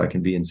 minutes I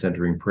can be in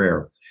centering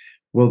prayer.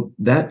 Well,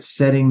 that's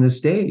setting the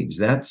stage.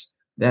 That's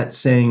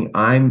saying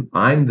I'm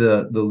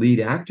the lead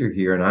actor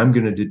here, and I'm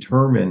going to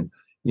determine,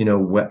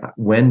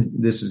 when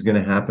this is going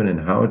to happen and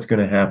how it's going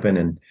to happen,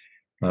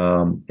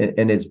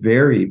 and it's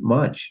very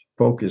much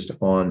focused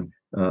on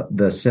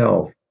the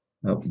self.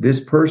 This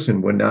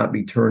person would not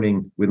be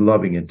turning with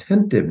loving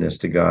attentiveness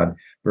to God,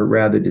 but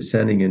rather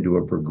descending into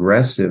a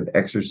progressive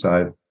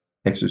exercise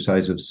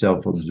of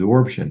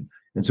self-absorption.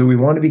 And so we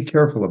want to be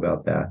careful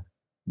about that.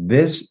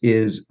 This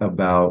is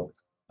about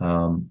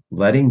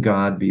letting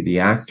God be the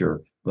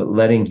actor, but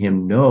letting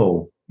him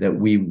know that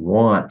we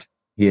want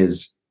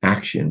his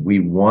action. We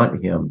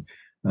want him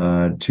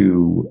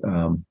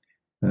to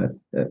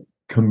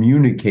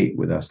communicate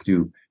with us,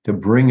 to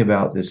bring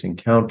about this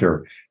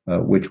encounter,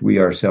 which we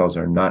ourselves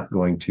are not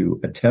going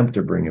to attempt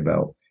to bring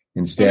about.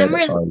 Instead,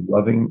 our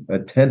loving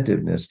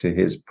attentiveness to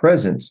his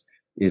presence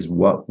is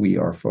what we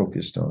are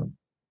focused on.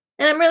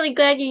 And I'm really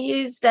glad you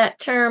used that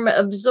term,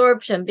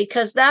 absorption,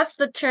 because that's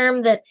the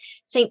term that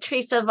St.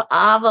 Teresa of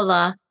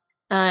Avila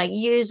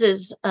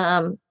uses,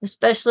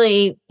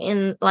 especially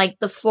in like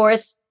the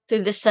 4th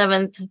through the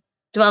 7th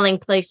dwelling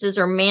places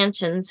or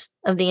mansions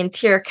of the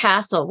interior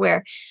castle,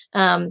 where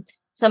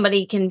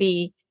somebody can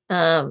be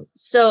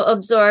so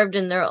absorbed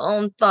in their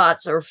own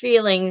thoughts or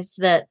feelings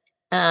that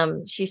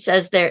she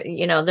says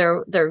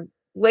they're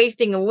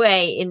wasting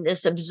away in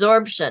this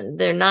absorption.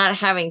 They're not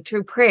having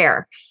true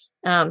prayer.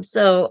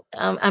 So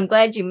I'm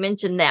glad you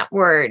mentioned that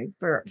word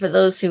for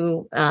those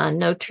who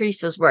know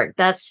Teresa's work.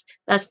 That's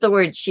the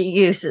word she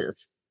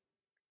uses.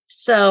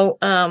 So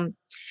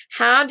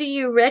how do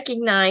you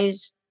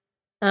recognize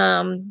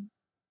the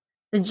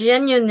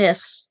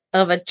genuineness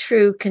of a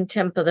true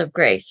contemplative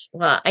grace?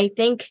 Well, I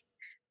think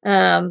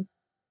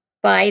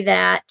by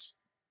that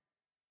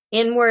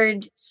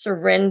inward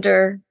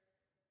surrender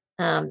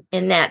and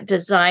that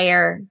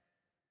desire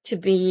to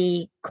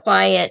be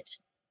quiet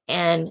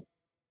and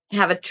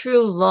have a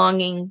true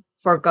longing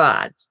for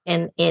God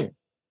and in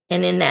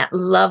that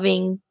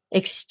loving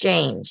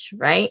exchange,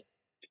 right?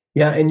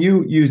 Yeah, and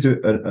you used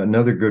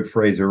another good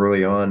phrase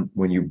early on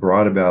when you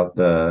brought about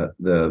the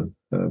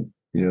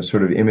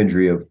sort of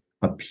imagery of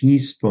a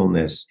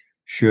peacefulness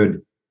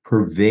should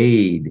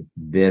pervade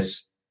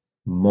this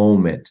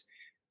moment.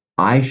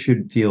 I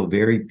should feel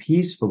very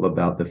peaceful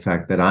about the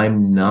fact that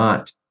I'm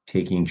not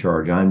taking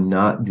charge. I'm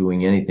not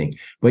doing anything,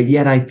 but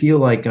yet I feel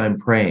like I'm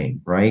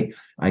praying, right?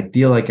 I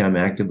feel like I'm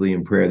actively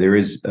in prayer. There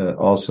is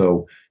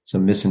also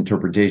some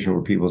misinterpretation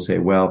where people say,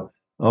 well,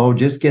 oh,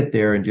 just get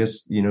there and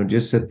just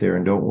sit there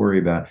and don't worry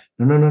about it.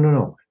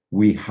 No.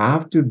 We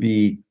have to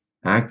be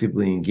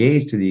actively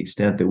engaged to the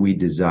extent that we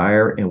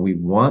desire and we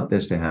want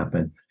this to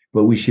happen,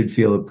 but we should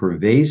feel a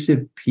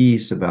pervasive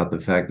peace about the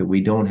fact that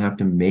we don't have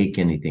to make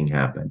anything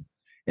happen.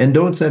 And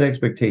don't set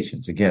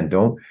expectations. Again,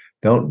 don't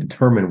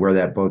determine where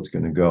that boat's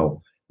going to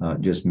go.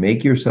 Just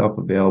make yourself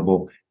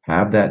available,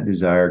 have that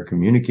desire,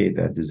 communicate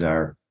that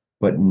desire,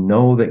 but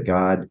know that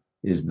God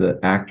is the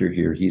actor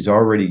here. He's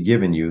already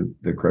given you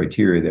the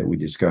criteria that we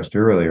discussed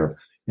earlier.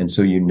 And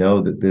so you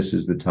know that this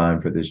is the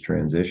time for this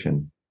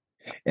transition.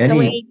 And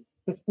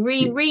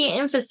we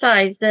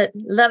re-emphasize that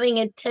loving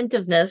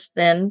attentiveness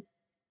then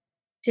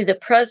to the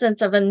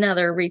presence of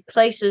another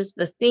replaces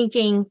the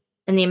thinking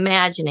and the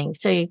imagining.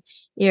 So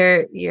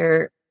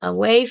you're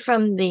away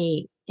from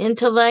the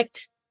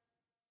intellect,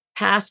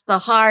 past the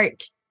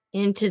heart,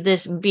 into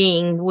this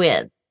being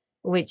with,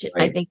 which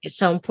right. I think is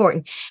so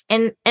important.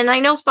 And I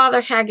know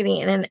Father Haggerty,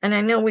 and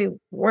I know we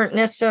weren't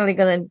necessarily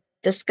going to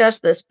discuss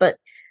this, but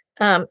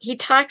he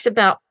talks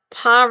about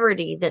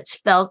poverty that's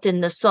felt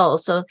in the soul.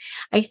 So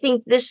I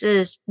think this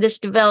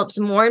develops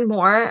more and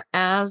more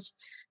as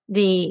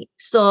the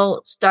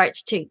soul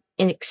starts to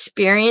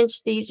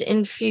experience these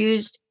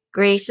infused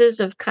graces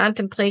of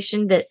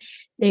contemplation, that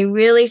they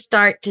really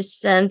start to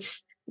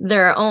sense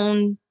their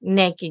own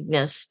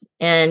nakedness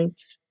and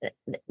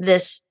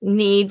this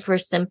need for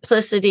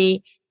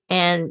simplicity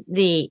and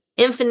the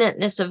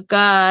infiniteness of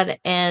God,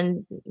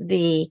 and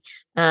the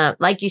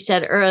like you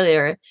said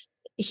earlier,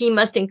 he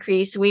must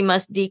increase, we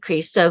must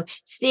decrease. So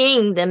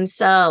seeing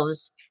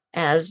themselves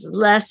as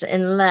less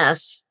and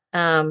less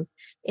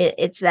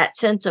it's that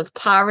sense of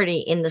poverty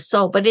in the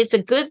soul, but it's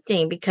a good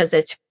thing because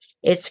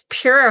it's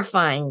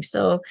purifying.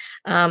 So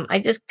I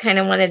just kind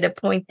of wanted to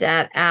point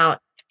that out.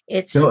 No,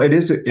 It's it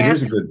is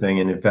a good thing.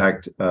 And in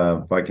fact,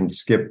 if I can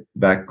skip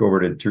back over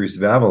to Teresa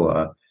of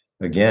Avila,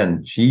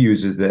 again, she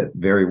uses that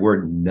very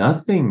word,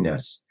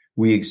 nothingness.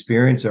 We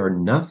experience our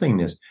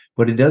nothingness,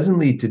 but it doesn't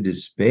lead to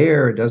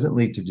despair. It doesn't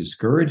lead to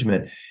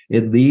discouragement.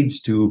 It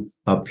leads to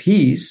a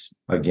peace,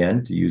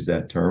 again, to use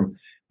that term,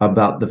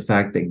 about the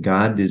fact that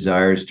God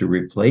desires to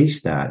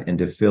replace that and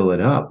to fill it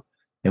up.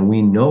 And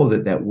we know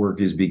that that work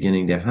is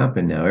beginning to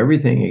happen now.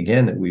 Everything,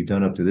 again, that we've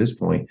done up to this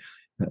point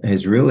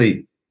has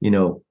really,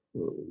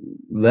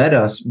 led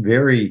us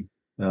very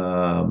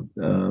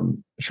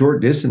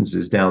short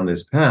distances down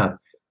this path,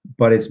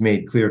 but it's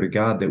made clear to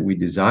God that we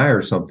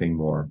desire something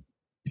more.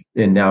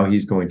 And now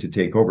he's going to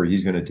take over.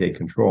 He's going to take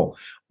control.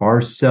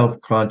 Our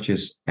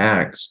self-conscious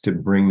acts to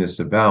bring this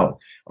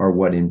about are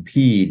what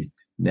impede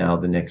now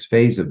the next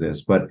phase of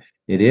this. But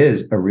it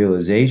is a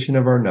realization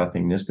of our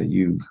nothingness that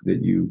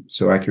you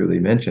so accurately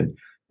mentioned,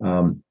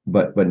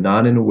 but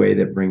not in a way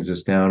that brings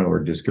us down or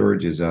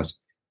discourages us.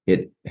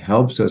 It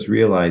helps us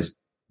realize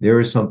there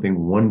is something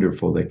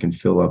wonderful that can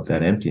fill up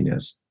that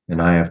emptiness,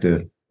 and I have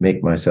to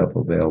make myself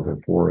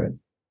available for it.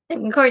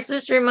 And of course,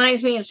 this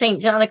reminds me of St.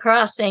 John of the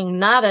Cross saying,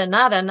 nada,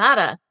 nada,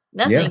 nada,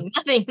 nothing,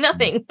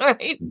 nothing,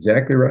 right?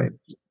 Exactly right.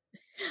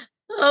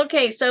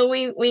 Okay, so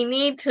we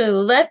need to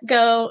let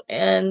go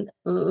and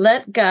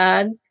let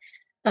God.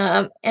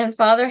 And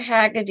Father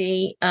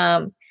Haggerty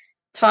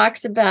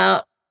talks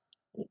about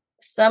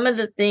some of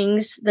the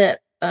things that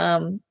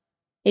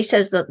he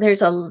says that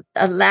there's a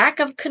lack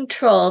of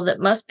control that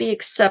must be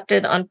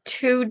accepted on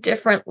two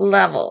different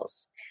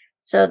levels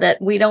so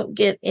that we don't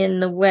get in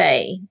the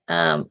way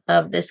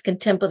of this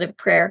contemplative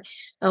prayer.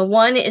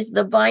 One is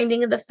the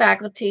binding of the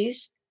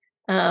faculties,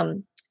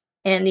 and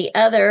the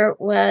other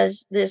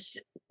was this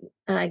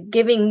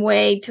giving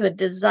way to a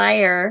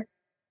desire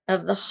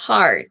of the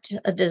heart,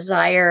 a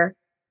desire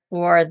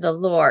for the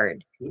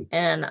Lord.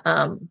 And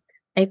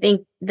I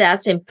think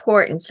that's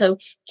important. So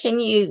can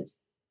you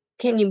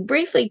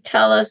briefly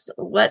tell us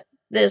what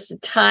this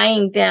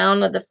tying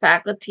down of the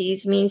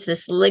faculties means,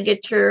 this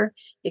ligature?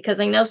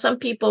 Because I know some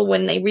people,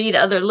 when they read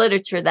other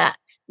literature, that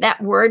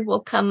word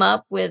will come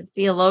up with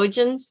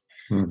theologians.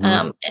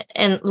 Mm-hmm.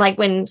 And like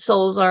when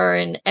souls are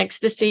in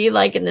ecstasy,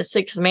 like in the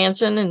sixth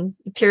mansion in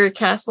Interior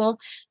Castle,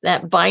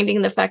 that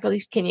binding the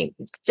faculties. Can you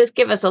just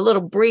give us a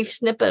little brief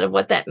snippet of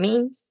what that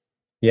means?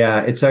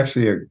 Yeah, it's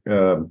actually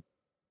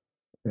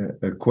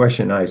a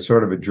question I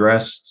sort of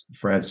addressed,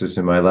 Francis,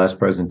 in my last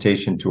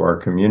presentation to our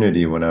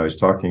community when I was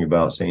talking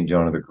about St.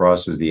 John of the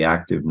Cross as the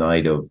active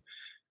knight of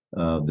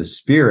the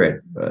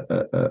Spirit,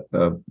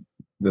 the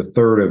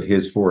third of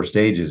his four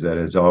stages that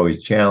has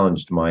always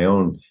challenged my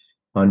own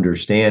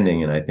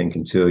understanding. And I think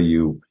until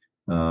you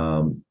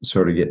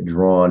sort of get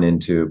drawn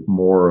into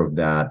more of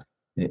that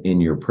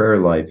in your prayer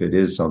life, it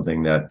is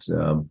something that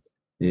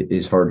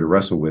is hard to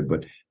wrestle with.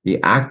 But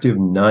the active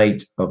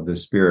knight of the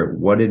Spirit,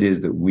 what it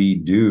is that we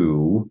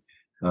do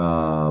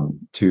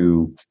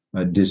to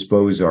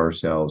dispose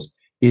ourselves,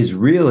 is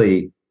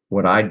really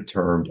what I'd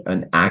termed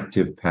an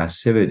active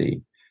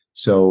passivity.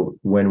 So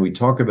when we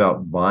talk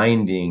about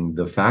binding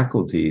the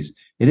faculties,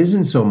 it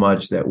isn't so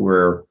much that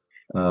we're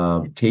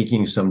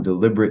taking some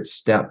deliberate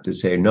step to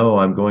say, no,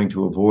 I'm going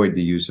to avoid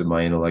the use of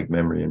my intellect,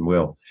 memory, and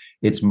will.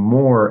 It's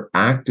more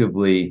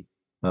actively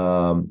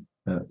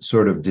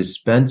sort of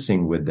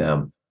dispensing with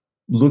them,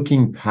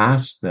 looking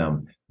past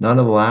them, not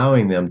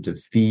allowing them to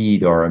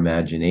feed our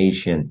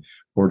imagination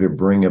or to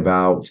bring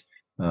about,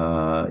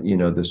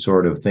 the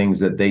sort of things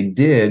that they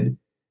did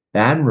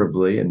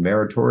admirably and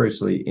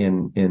meritoriously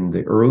in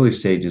the early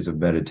stages of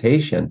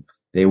meditation.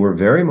 They were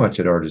very much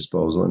at our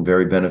disposal and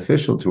very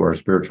beneficial to our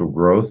spiritual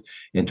growth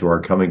and to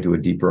our coming to a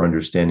deeper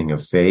understanding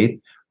of faith,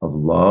 of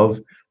love,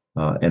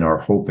 and our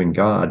hope in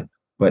God.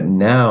 But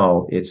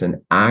now it's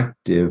an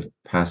active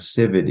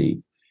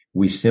passivity.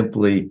 We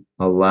simply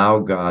allow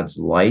God's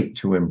light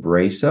to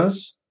embrace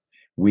us.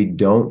 We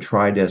don't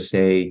try to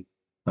say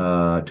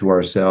to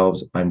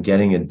ourselves, I'm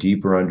getting a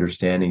deeper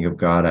understanding of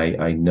God.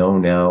 I know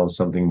now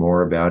something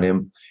more about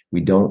him.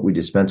 We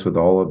dispense with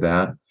all of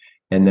that.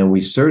 And then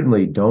we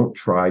certainly don't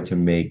try to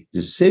make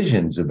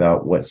decisions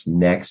about what's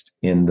next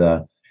in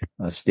the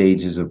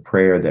stages of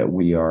prayer that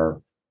we are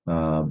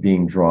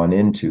being drawn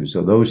into.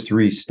 So those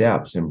three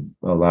steps, in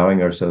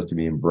allowing ourselves to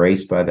be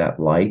embraced by that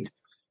light,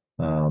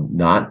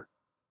 not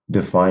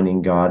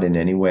defining God in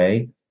any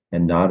way,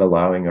 and not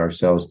allowing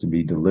ourselves to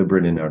be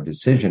deliberate in our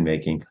decision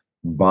making,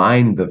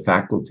 bind the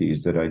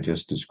faculties that I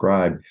just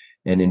described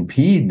and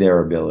impede their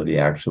ability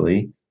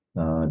actually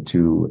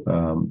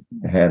to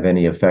have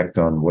any effect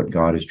on what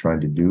God is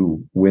trying to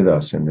do with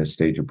us in this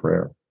stage of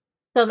prayer.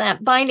 So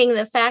that binding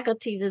the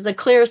faculties is a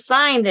clear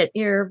sign that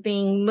you're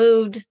being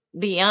moved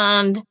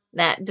beyond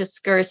that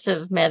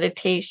discursive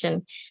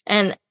meditation.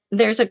 And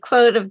there's a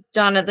quote of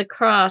John of the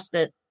Cross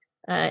that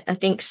I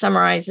think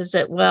summarizes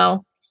it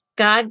well.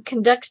 God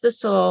conducts the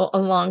soul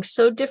along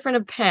so different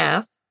a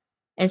path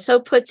and so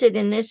puts it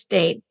in this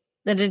state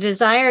that a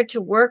desire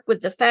to work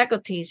with the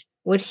faculties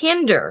would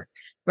hinder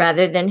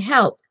rather than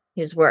help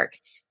his work,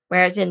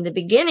 whereas in the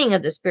beginning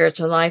of the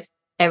spiritual life,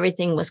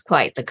 everything was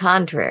quite the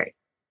contrary.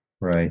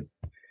 Right.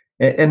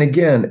 And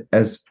again,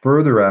 as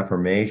further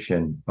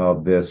affirmation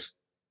of this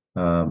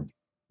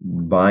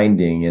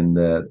binding and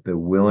the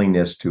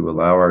willingness to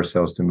allow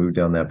ourselves to move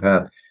down that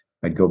path,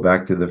 I'd go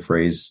back to the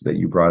phrase that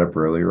you brought up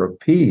earlier of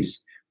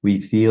peace. We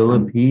feel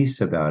a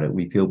peace about it.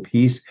 We feel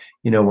peace.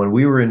 When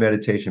we were in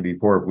meditation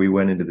before, if we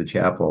went into the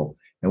chapel,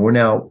 and we're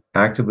now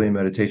actively in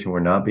meditation, we're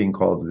not being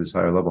called to this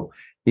higher level.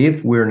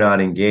 If we're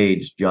not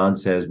engaged, John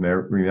says,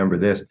 remember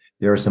this,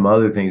 there are some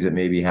other things that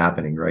may be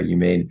happening, right? You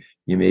may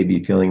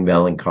be feeling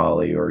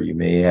melancholy, or you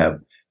may have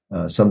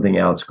something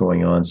else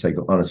going on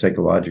a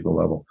psychological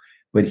level.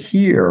 But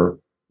here,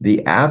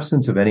 the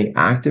absence of any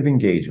active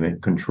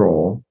engagement,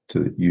 control,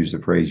 to use the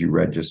phrase you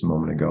read just a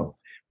moment ago,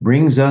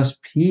 brings us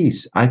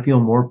peace. I feel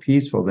more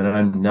peaceful than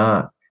I'm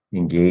not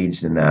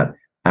engaged in that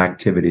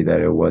activity that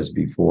it was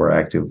before,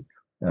 active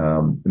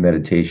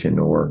meditation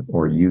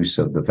or use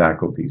of the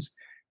faculties.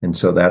 And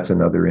so that's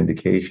another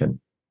indication.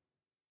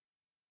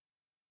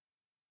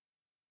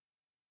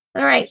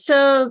 All right.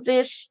 So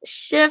this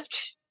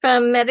shift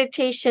from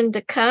meditation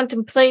to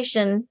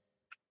contemplation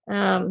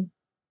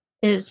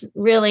is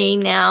really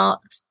now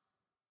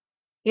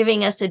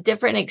giving us a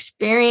different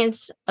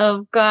experience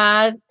of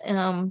God,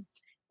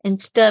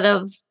 instead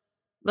of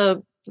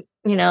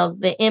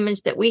the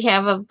image that we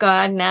have of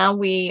God. Now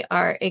we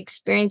are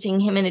experiencing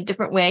him in a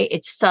different way.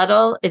 It's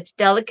subtle, it's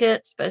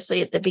delicate,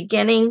 especially at the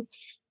beginning.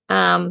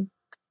 And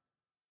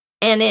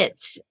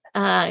it's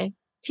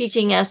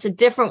teaching us a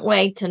different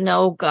way to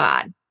know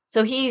God.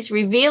 So he's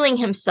revealing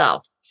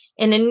himself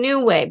in a new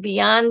way,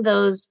 beyond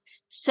those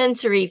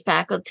sensory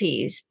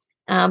faculties,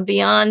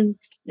 beyond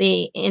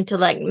the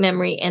intellect,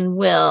 memory, and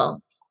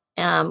will,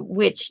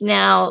 which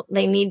now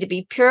they need to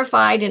be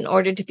purified in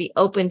order to be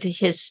open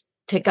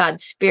to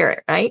God's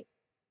Spirit, right?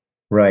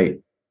 Right.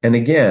 And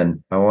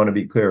again, I want to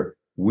be clear.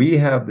 We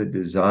have the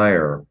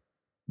desire,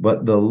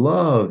 but the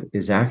love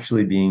is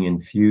actually being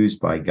infused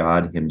by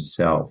God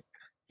himself.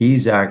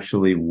 He's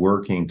actually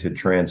working to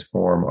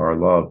transform our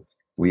love.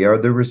 We are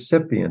the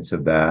recipients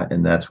of that,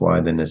 and that's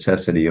why the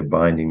necessity of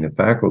binding the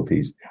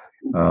faculties.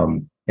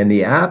 And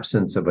the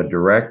absence of a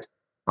direct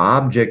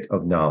object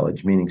of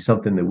knowledge, meaning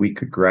something that we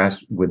could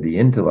grasp with the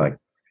intellect,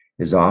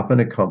 is often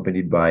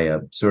accompanied by a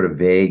sort of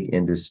vague,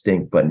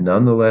 indistinct, but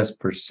nonetheless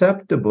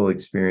perceptible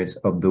experience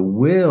of the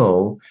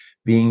will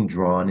being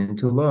drawn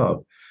into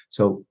love.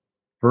 So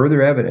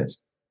further evidence,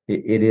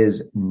 it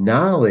is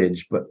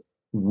knowledge, but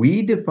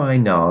we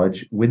define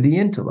knowledge with the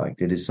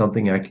intellect. It is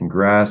something I can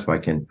grasp, I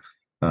can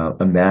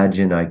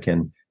imagine, I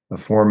can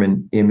form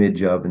an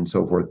image of, and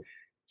so forth.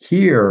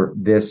 Here,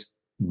 this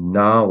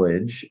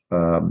knowledge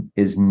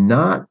is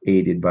not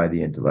aided by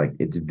the intellect.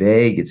 It's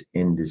vague, it's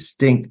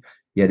indistinct,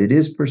 yet it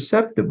is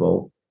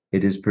perceptible.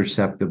 It is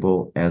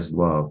perceptible as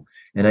love.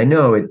 And I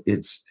know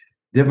it's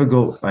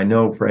difficult, I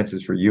know,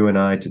 Francis, for you and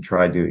I to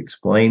try to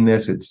explain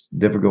this. It's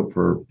difficult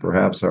for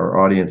perhaps our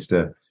audience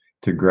to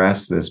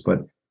grasp this, but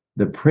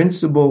the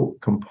principal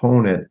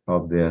component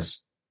of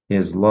this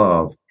is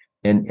love,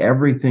 and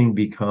everything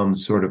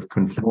becomes sort of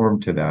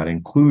conformed to that,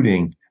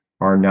 including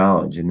our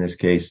knowledge. In this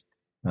case,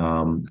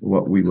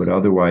 what we would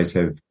otherwise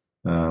have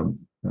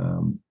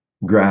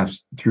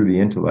grasped through the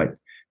intellect,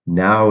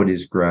 now it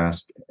is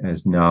grasped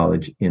as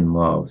knowledge in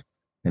love.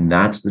 And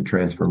that's the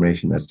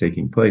transformation that's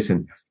taking place.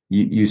 And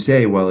you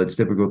say, well, it's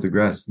difficult to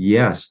grasp.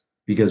 Yes,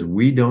 because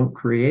we don't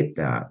create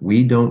that.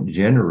 We don't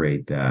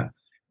generate that.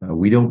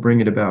 We don't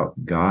bring it about.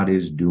 God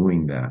is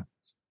doing that.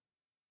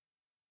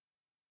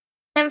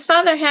 And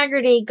Father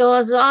Haggerty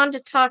goes on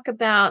to talk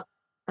about,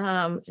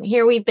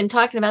 here we've been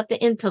talking about the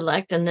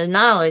intellect and the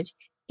knowledge.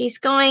 He's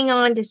going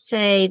on to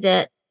say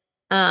that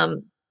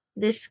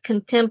this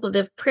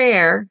contemplative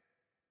prayer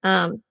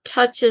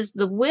touches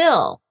the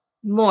will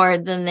more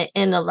than the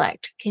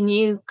intellect. Can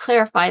you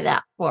clarify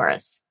that for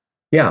us?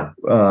 Yeah,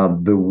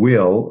 the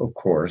will, of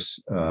course,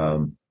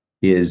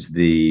 is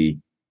the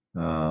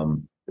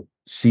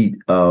seat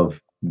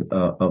of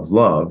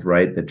love,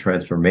 right? The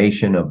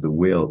transformation of the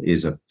will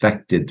is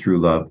affected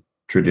through love.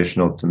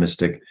 Traditional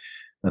Thomistic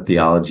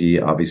theology,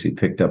 obviously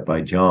picked up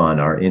by John.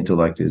 Our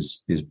intellect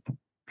is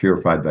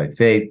purified by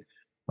faith.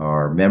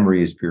 Our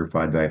memory is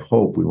purified by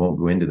hope. We won't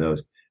go into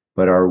those.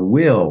 But our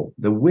will,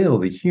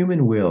 the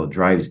human will,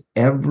 drives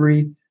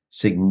every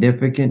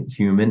significant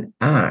human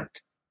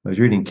act. I was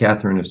reading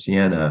Catherine of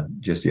Siena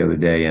just the other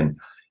day, and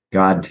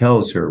God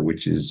tells her,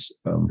 which is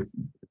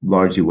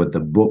largely what the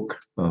book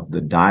of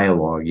the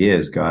dialogue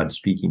is, God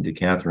speaking to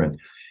Catherine.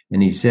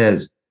 And he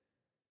says,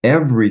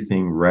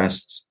 everything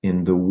rests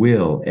in the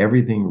will.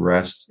 Everything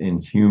rests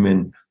in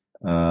human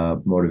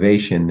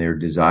motivation, their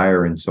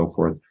desire, and so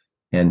forth.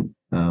 And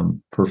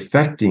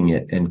perfecting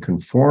it and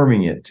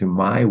conforming it to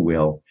my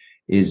will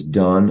is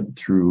done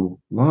through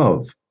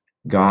love.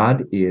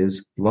 God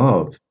is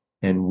love,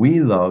 and we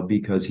love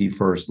because he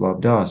first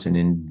loved us. And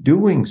in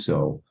doing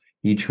so,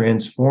 he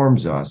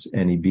transforms us,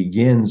 and he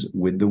begins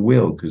with the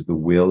will, because the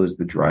will is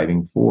the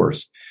driving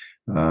force.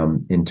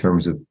 in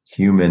terms of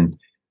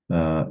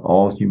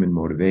all human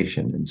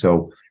motivation. And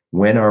so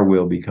when our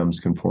will becomes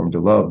conformed to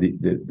love,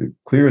 the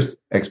clearest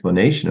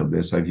explanation of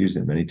this, I've used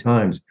it many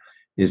times,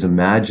 is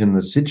imagine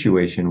the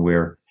situation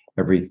where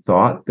every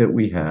thought that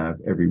we have,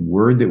 every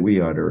word that we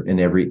utter, and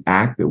every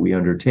act that we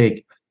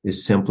undertake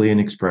is simply an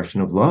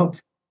expression of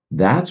love.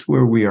 That's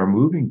where we are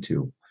moving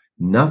to.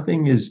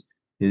 Nothing is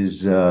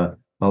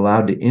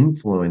allowed to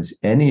influence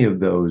any of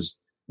those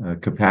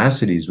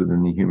capacities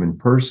within the human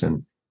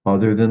person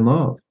other than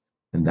love.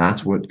 And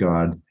that's what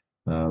God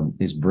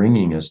is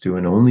bringing us to,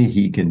 and only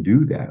He can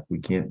do that. We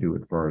can't do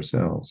it for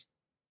ourselves.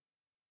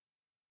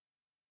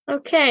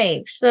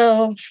 Okay,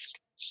 so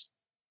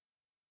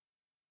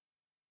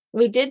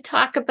we did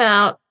talk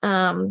about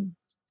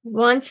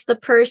once the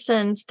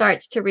person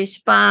starts to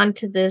respond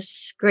to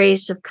this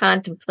grace of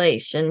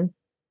contemplation,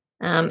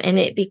 and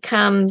it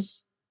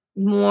becomes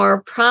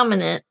more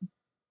prominent,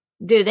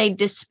 do they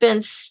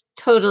dispense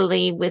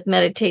totally with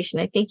meditation?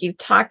 I think you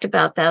talked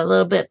about that a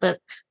little bit, but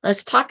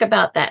let's talk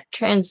about that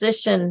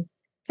transition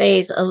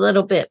phase a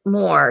little bit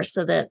more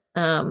so that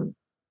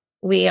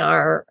we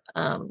are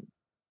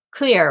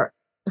clear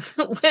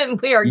when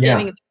we are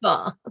getting the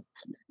call.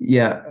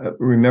 Yeah,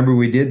 remember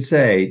we did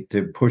say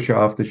to push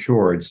off the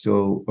shore, it's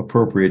still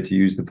appropriate to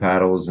use the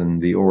paddles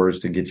and the oars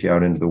to get you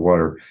out into the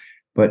water.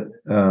 But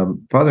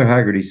Father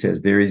Haggerty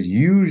says there is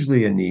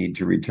usually a need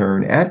to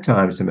return at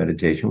times to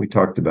meditation. We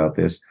talked about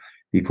this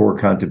before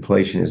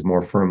contemplation is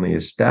more firmly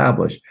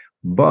established.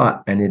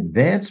 But an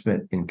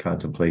advancement in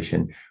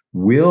contemplation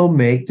will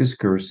make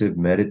discursive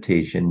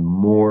meditation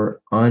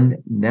more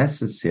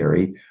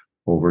unnecessary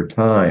over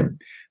time.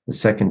 The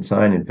second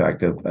sign, in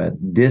fact, of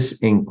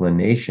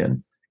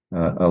disinclination,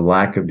 a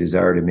lack of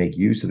desire to make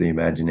use of the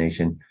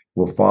imagination,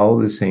 will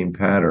follow the same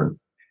pattern.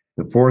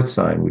 The fourth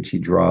sign, which he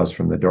draws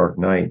from the dark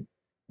night,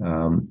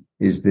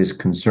 is this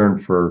concern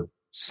for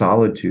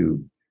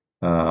solitude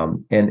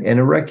and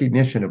a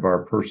recognition of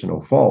our personal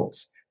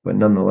faults. But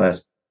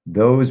nonetheless,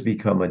 those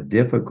become a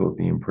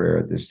difficulty in prayer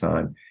at this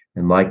time.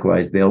 And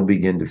likewise, they'll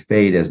begin to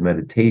fade as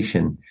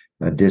meditation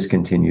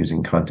discontinues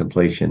and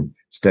contemplation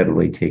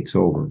steadily takes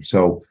over.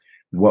 So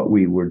what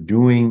we were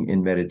doing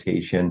in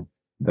meditation,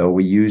 though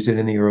we used it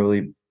in the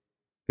early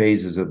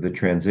phases of the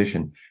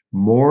transition,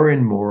 more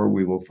and more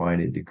we will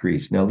find it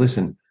decrease. Now,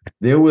 listen,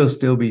 there will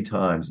still be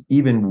times,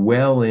 even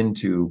well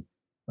into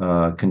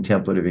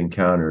contemplative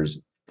encounters,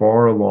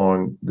 far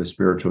along the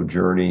spiritual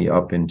journey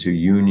up into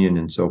union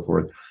and so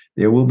forth,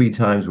 there will be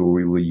times where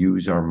we will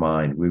use our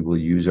mind, we will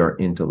use our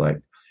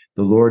intellect.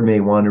 The Lord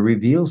may want to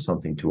reveal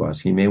something to us.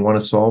 He may want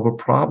to solve a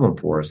problem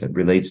for us that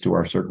relates to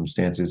our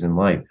circumstances in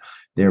life.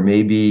 There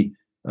may be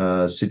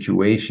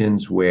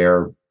situations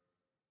where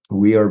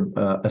we are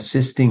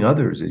assisting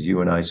others, as you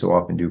and I so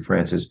often do,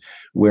 Francis,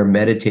 where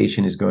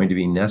meditation is going to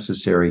be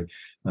necessary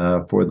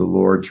for the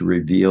Lord to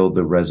reveal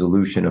the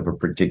resolution of a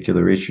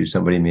particular issue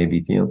somebody may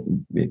be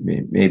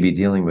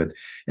dealing with.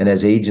 And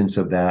as agents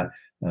of that,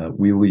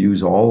 we will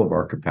use all of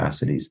our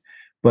capacities.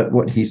 But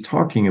what he's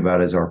talking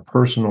about is our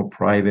personal,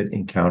 private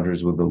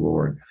encounters with the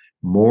Lord.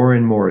 More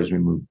and more as we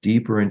move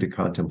deeper into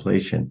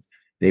contemplation,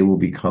 they will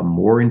become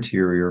more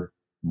interior,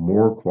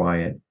 more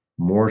quiet,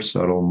 more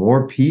subtle,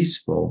 more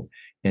peaceful,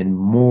 and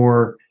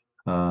more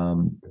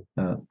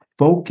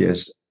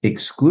focused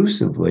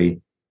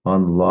exclusively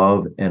on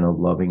love and a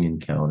loving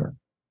encounter.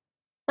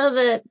 So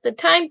the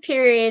time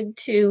period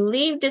to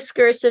leave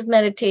discursive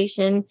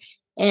meditation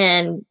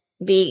and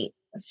be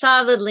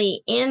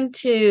solidly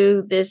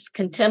into this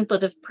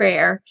contemplative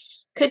prayer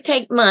could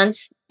take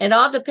months. It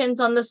all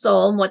depends on the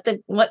soul and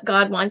what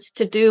God wants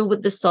to do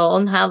with the soul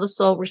and how the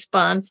soul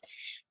responds.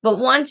 But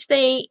once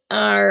they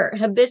are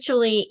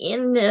habitually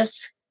in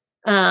this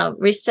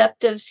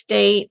receptive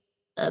state,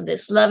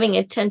 this loving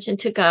attention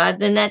to God,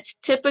 then that's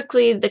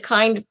typically the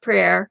kind of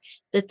prayer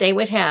that they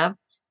would have.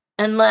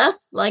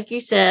 Unless, like you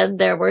said,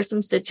 there were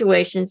some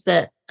situations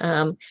that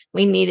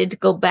we needed to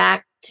go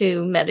back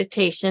to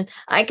meditation.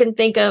 I can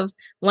think of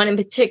one in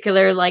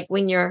particular, like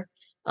when you're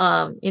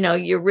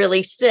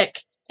really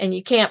sick and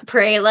you can't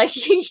pray like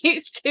you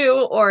used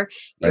to, or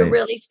you're Right.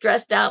 really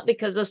stressed out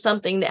because of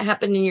something that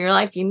happened in your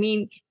life. You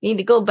need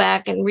to go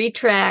back and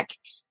retrack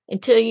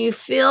until you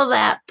feel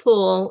that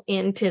pull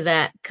into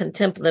that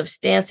contemplative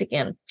stance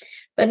again.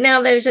 But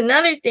now there's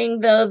another thing,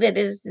 though, that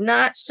is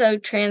not so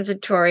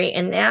transitory,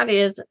 and that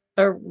is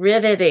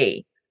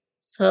aridity.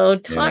 So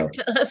talk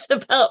to us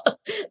about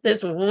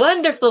this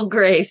wonderful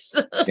grace.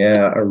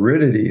 Yeah,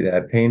 aridity,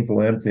 that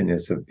painful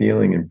emptiness of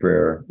feeling in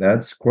prayer,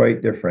 that's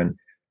quite different.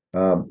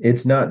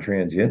 It's not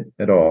transient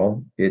at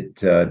all. It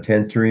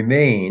tends to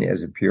remain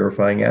as a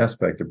purifying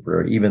aspect of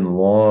prayer, even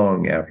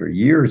long after,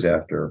 years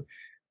after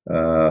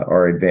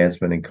our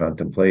advancement in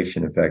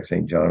contemplation. In fact,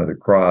 St. John of the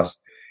Cross,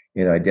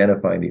 in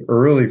identifying the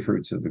early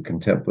fruits of the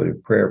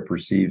contemplative prayer,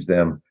 perceives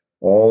them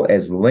all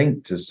as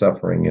linked to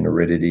suffering and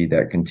aridity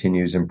that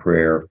continues in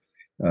prayer,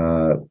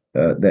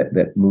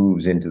 that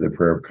moves into the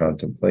prayer of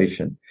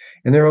contemplation.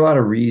 And there are a lot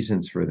of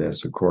reasons for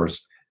this, of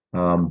course.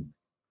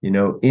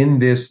 In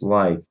this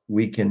life,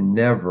 we can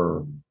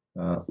never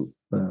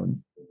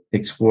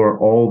explore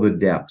all the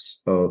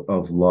depths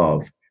of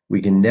love.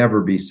 We can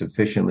never be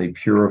sufficiently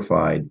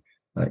purified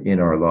in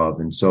our love.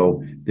 And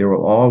so there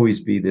will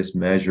always be this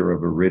measure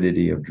of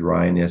aridity, of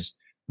dryness,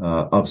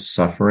 of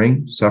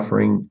suffering.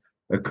 Suffering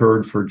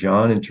occurred for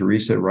John and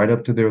Teresa right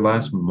up to their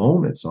last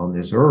moments on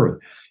this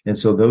earth. And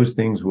so those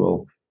things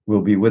will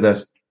be with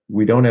us.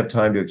 We don't have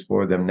time to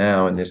explore them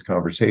now in this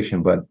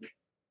conversation, but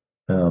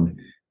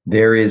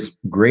there is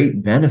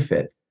great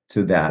benefit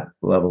to that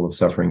level of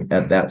suffering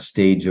at that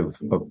stage of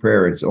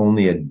prayer. It's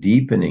only a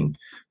deepening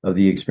of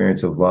the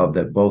experience of love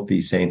that both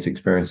these saints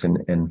experienced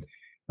and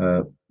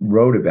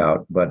wrote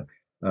about. But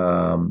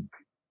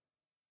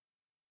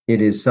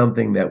it is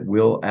something that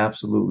will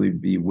absolutely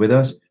be with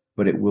us,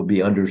 but it will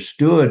be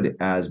understood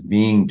as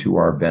being to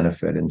our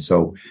benefit. And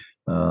so,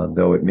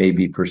 though it may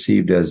be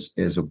perceived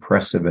as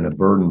oppressive and a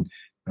burden,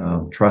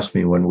 trust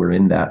me, when we're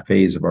in that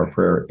phase of our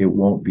prayer, it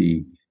won't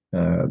be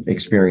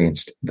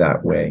experienced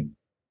that way.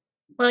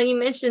 Well, you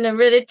mentioned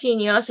aridity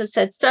and you also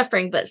said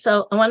suffering, but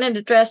so I wanted to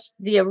address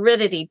the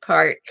aridity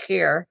part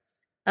here.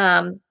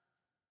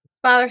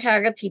 Father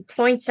Haggerty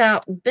points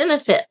out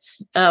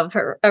benefits of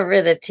her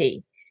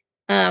aridity.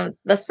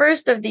 The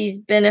first of these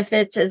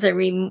benefits is a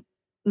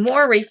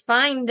more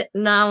refined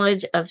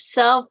knowledge of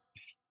self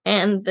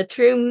and the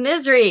true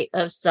misery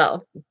of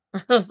self.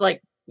 I was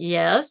like,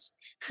 yes,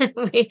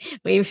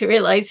 we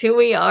realize who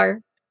we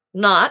are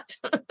not.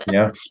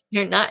 Yeah.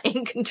 You're not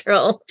in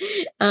control.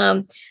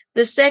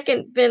 The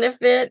second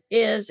benefit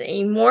is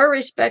a more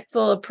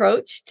respectful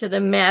approach to the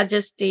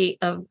majesty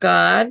of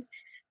God.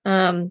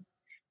 And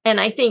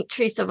I think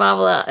Teresa of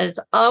Avila is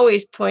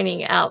always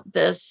pointing out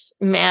this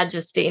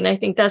majesty. And I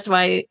think that's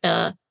why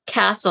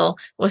Castle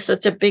was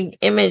such a big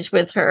image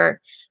with her.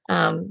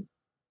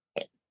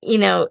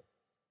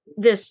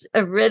 This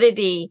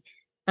aridity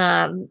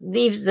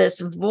leaves this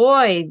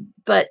void,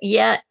 but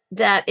yet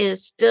that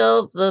is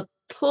still the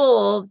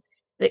pull,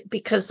 that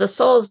because the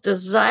soul's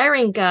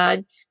desiring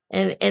God,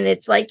 and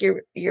it's like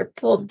you're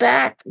pulled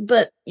back,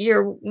 but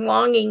your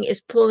longing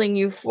is pulling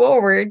you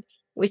forward,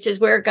 which is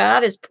where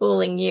God is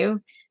pulling you.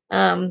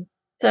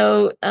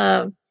 So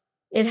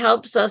it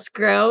helps us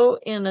grow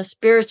in a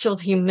spiritual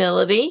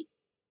humility,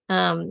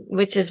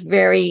 which is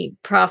very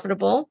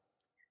profitable.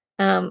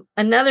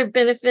 Another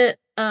benefit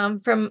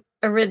from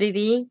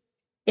aridity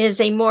is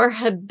a more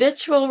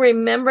habitual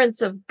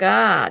remembrance of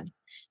God,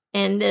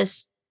 and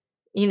this,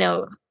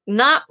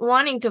 not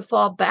wanting to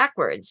fall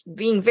backwards,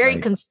 being very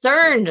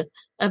concerned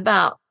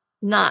about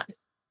not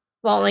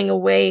falling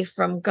away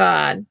from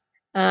God,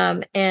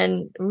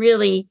 and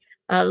really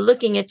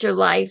looking at your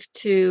life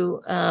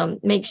to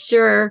make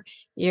sure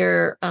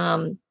you're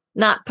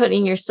not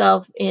putting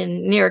yourself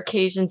in near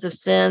occasions of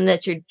sin,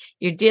 that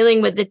you're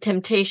dealing with the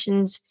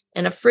temptations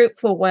in a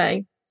fruitful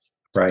way.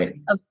 Right.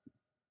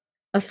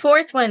 A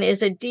fourth one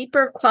is a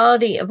deeper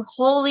quality of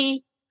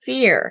holy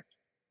fear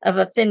of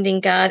offending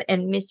God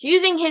and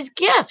misusing his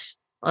gifts.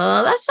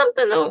 That's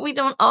something that we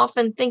don't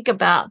often think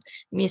about,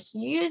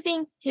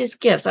 misusing his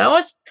gifts. I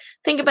always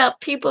think about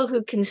people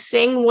who can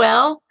sing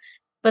well,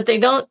 but they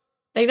don't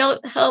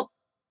help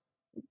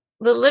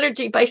the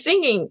liturgy by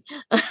singing,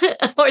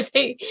 or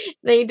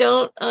they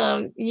don't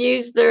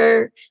use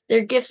their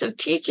gifts of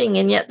teaching,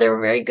 and yet they're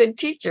very good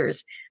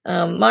teachers.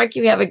 Mark,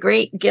 you have a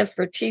great gift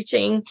for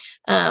teaching,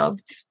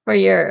 for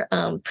your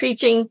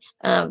preaching,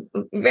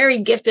 very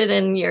gifted,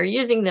 and you're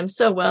using them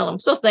so well. I'm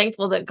so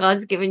thankful that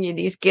God's given you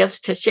these gifts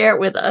to share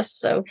with us.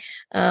 So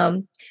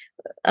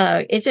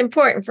it's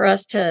important for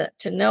us to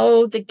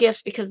know the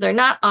gifts, because they're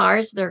not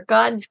ours, they're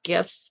God's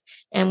gifts,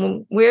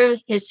 and we're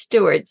his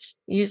stewards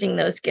using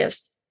those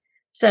gifts.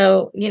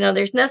 So,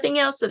 there's nothing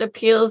else that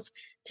appeals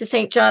to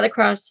St. John of the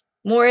Cross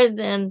more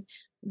than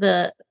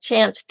the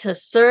chance to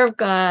serve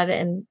God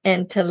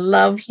and to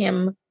love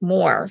him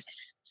more.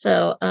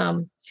 So,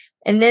 and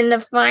then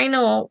the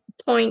final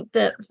point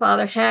that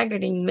Father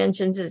Haggerty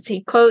mentions is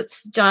he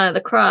quotes John of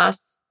the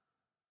Cross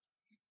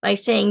by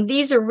saying,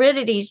 these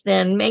aridities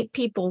then make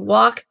people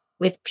walk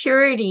with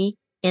purity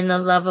in the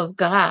love of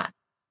God.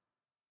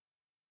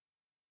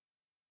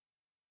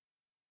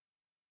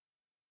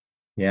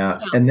 Yeah.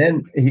 And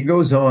then he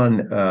goes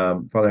on,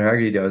 Father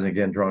Haggerty does,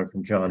 again, drawing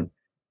from John.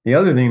 The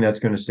other thing that's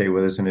going to stay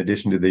with us, in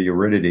addition to the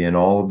aridity and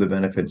all of the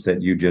benefits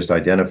that you just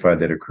identified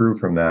that accrue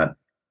from that,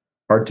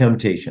 are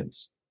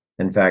temptations.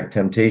 In fact,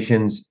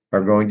 temptations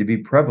are going to be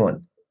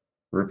prevalent.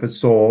 For if a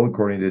soul,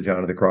 according to John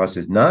of the Cross,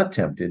 is not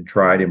tempted,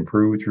 tried,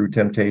 improved through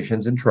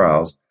temptations and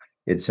trials,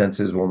 its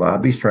senses will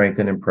not be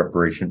strengthened in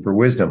preparation for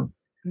wisdom.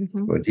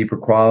 Mm-hmm. So a deeper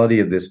quality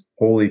of this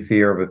holy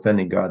fear of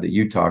offending God that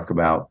you talk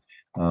about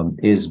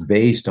is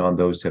based on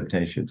those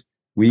temptations.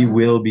 We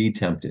will be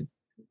tempted.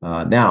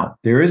 Now,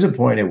 there is a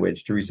point at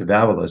which Teresa of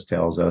Avila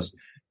tells us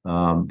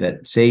that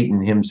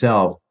Satan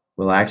himself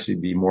will actually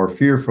be more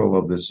fearful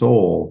of the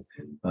soul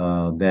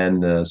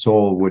than the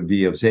soul would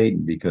be of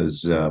Satan,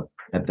 because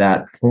at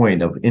that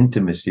point of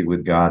intimacy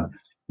with God,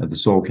 the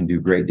soul can do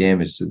great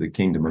damage to the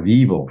kingdom of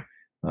evil.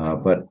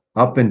 But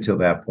up until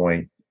that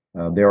point,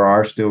 there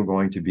are still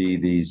going to be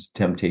these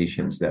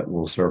temptations that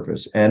will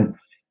surface. And,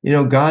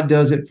 God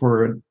does it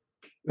for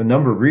a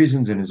number of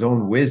reasons in his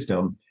own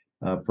wisdom,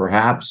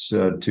 perhaps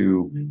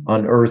to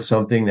unearth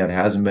something that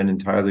hasn't been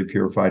entirely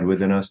purified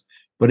within us,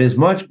 but as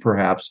much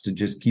perhaps to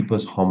just keep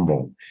us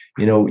humble.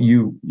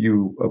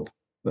 You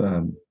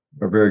are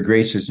very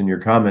gracious in your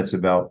comments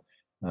about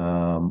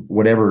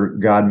whatever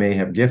God may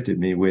have gifted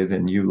me with,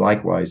 and you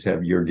likewise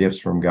have your gifts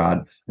from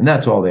God, and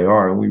that's all they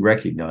are, and we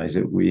recognize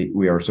it.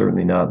 We are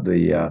certainly not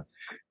the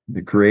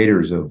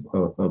creators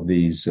of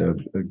these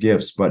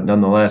gifts, but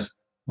nonetheless,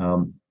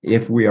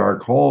 if we are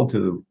called to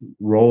the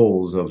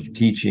roles of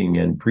teaching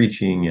and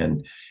preaching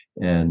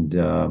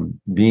and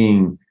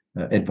being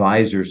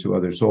advisors to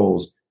other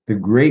souls, the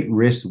great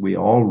risk we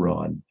all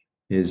run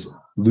is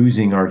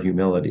losing our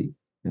humility.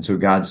 And so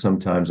God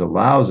sometimes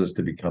allows us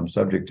to become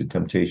subject to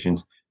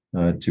temptations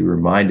to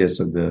remind us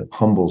of the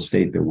humble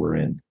state that we're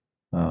in.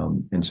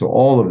 And so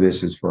all of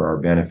this is for our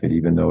benefit,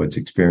 even though it's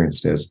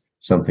experienced as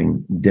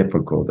something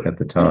difficult at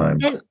the time.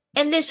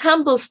 And this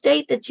humble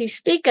state that you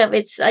speak of,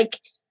 it's like,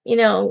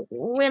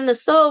 when the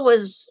soul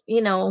was,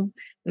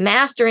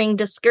 mastering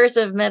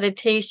discursive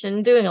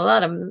meditation, doing a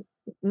lot of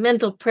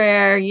mental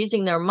prayer,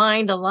 using their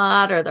mind a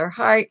lot or their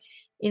heart,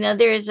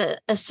 there's a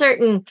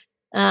certain,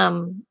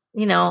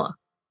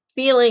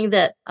 feeling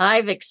that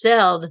I've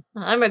excelled.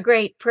 I'm a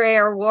great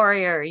prayer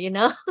warrior,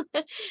 Yeah.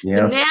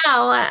 But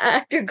now,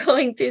 after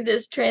going through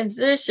this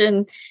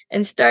transition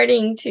and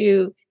starting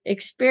to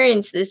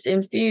experience this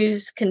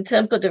infused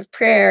contemplative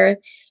prayer,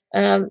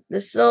 the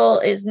soul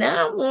is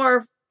now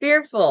more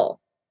fearful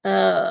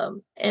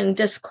and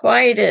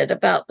disquieted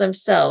about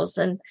themselves,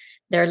 and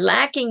they're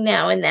lacking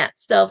now in that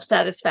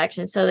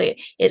self-satisfaction. So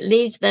it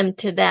leads them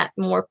to that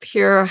more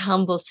pure,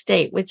 humble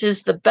state, which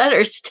is the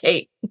better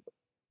state.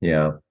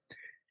 Yeah.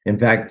 In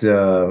fact,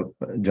 John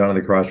of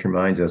the Cross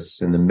reminds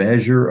us, in the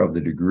measure of the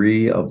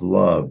degree of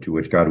love to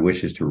which God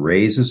wishes to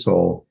raise a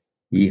soul,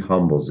 he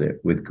humbles it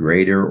with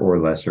greater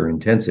or lesser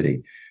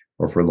intensity,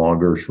 or for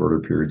longer or shorter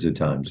periods of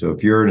time. So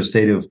if you're in a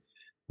state of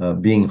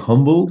being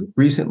humbled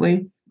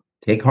recently,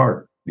 take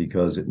heart,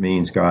 because it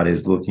means God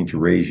is looking to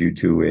raise you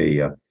to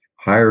a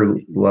higher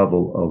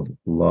level of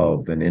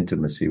love and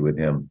intimacy with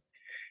him.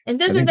 And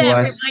doesn't that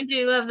remind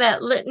you of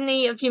that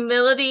litany of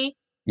humility?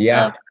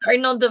 Yeah. Of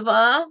Cardinal de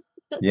Vaux?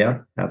 Yeah,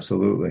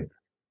 absolutely.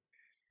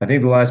 I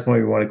think the last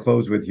point we want to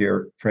close with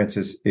here,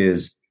 Francis,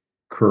 is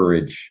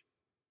courage.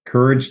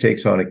 Courage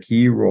takes on a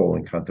key role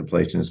in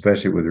contemplation,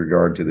 especially with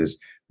regard to this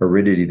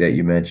aridity that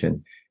you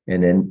mentioned,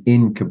 and an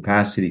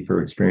incapacity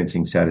for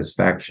experiencing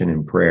satisfaction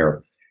in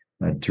prayer.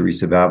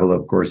 Teresa of Avila,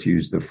 of course,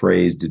 used the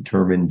phrase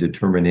determined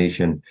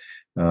determination.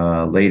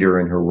 Later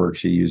in her work,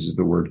 she uses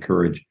the word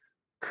courage.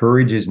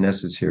 Courage is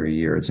necessary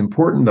here. It's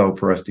important, though,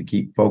 for us to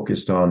keep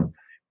focused on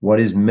what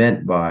is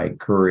meant by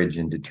courage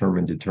and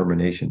determined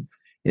determination.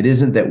 It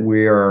isn't that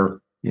we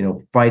are,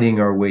 fighting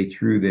our way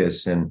through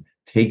this and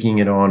taking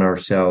it on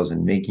ourselves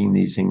and making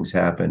these things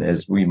happen,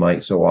 as we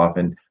might so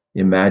often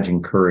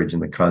imagine courage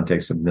in the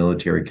context of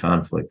military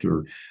conflict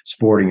or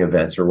sporting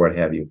events or what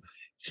have you.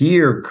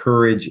 Here,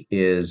 courage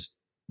is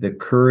the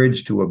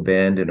courage to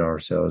abandon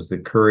ourselves, the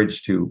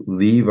courage to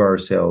leave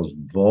ourselves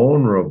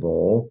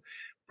vulnerable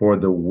for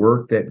the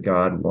work that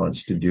God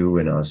wants to do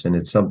in us. And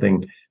it's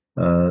something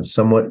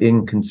somewhat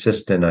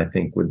inconsistent, I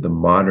think, with the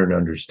modern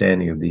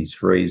understanding of these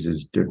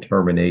phrases,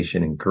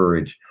 determination and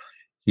courage.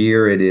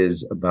 Here it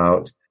is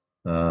about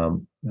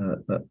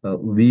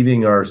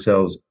leaving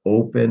ourselves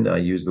open. I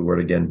use the word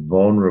again,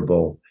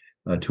 vulnerable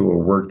to a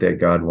work that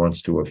God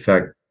wants to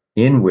effect,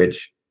 in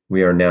which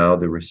we are now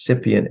the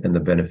recipient and the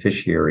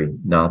beneficiary,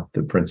 not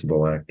the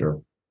principal actor.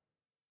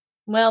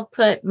 Well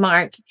put,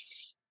 Mark.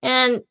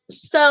 And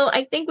so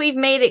I think we've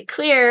made it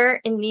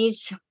clear in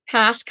these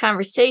past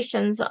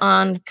conversations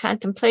on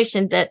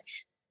contemplation that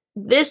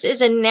this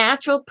is a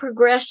natural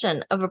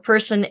progression of a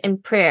person in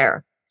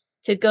prayer,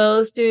 to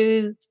go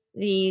through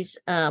these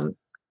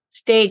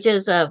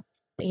stages of,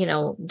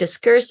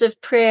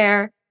 discursive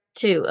prayer,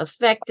 to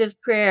effective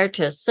prayer,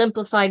 to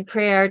simplified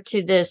prayer,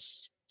 to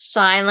this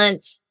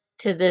silence,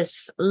 to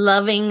this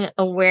loving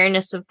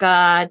awareness of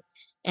God,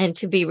 and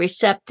to be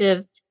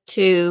receptive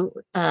to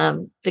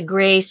the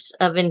grace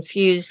of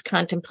infused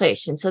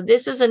contemplation. So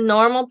this is a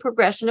normal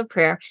progression of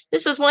prayer.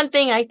 This is one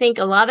thing I think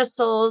a lot of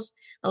souls,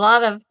 a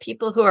lot of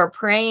people who are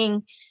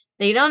praying,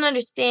 they don't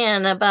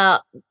understand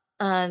about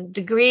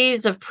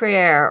degrees of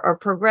prayer or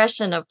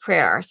progression of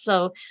prayer.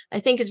 So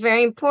I think it's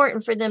very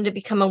important for them to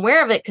become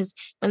aware of it, because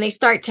when they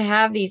start to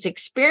have these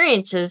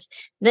experiences,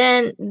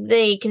 then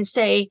they can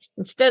say,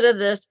 instead of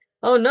this,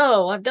 oh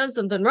no, I've done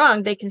something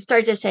wrong, they can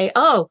start to say,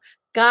 oh,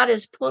 God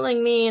is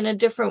pulling me in a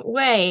different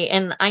way,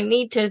 and I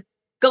need to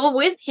go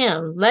with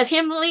him. Let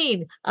him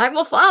lead. I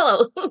will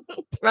follow.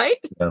 Right?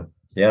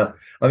 Yeah.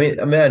 I mean,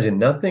 imagine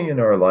nothing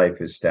in our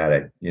life is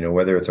static,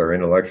 whether it's our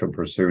intellectual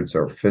pursuits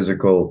or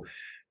physical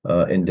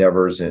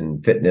endeavors in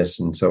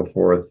fitness and so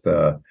forth,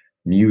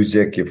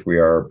 music, if we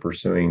are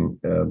pursuing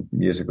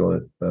musical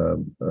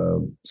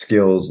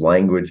skills,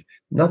 language,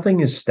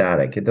 nothing is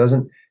static.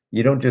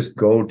 You don't just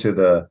go to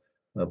the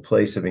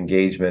place of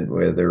engagement,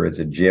 whether it's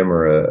a gym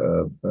or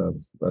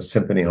a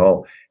symphony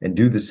hall, and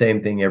do the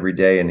same thing every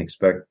day and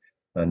expect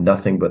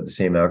nothing but the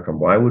same outcome.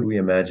 Why would we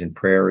imagine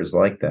prayer is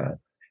like that?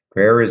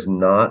 Prayer is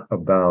not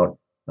about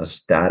a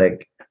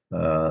static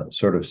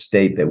sort of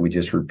state that we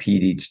just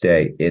repeat each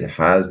day. It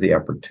has the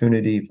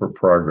opportunity for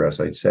progress.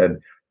 I said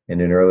in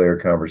an earlier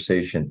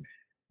conversation,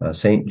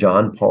 St.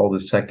 John Paul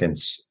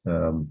II's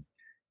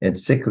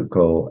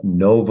encyclical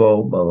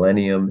Novo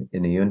Millennium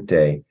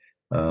Iniunte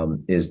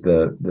is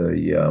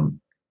the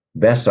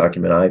best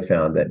document I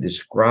found that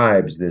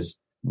describes this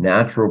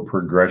natural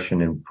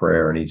progression in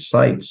prayer. And he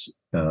cites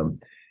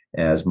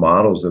as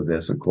models of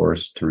this, of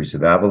course, Teresa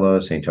of Avila,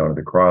 St. John of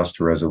the Cross,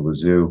 Teresa of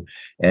Lisieux,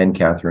 and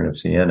Catherine of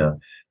Siena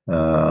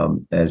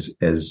as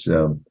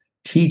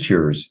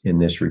teachers in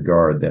this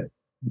regard, that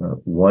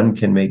one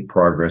can make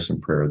progress in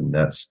prayer, and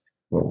that's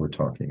what we're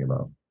talking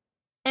about.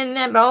 And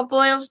that all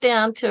boils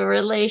down to a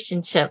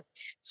relationship.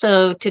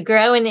 So to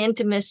grow in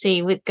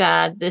intimacy with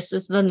God, this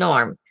is the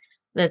norm,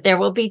 that there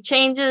will be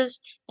changes.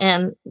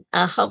 And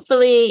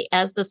hopefully,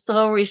 as the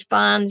soul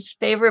responds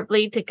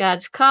favorably to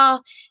God's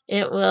call,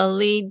 it will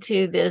lead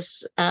to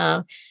this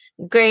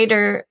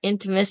greater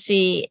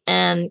intimacy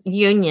and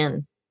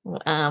union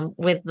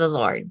with the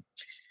Lord.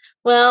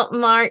 Well,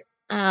 Mark,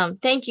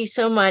 thank you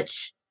so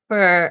much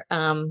for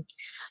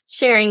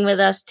sharing with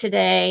us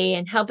today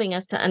and helping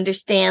us to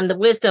understand the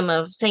wisdom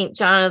of St.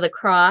 John of the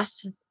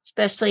Cross,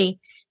 especially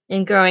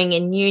in growing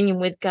in union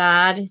with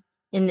God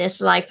in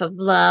this life of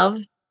love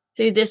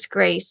through this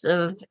grace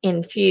of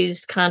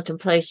infused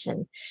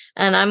contemplation.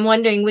 And I'm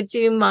wondering, would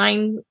you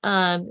mind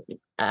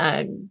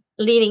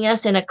leading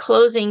us in a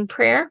closing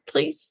prayer,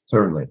 please?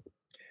 Certainly.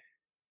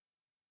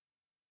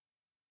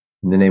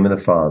 In the name of the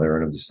Father,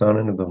 and of the Son,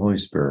 and of the Holy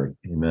Spirit.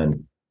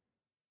 Amen.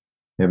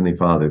 Heavenly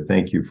Father,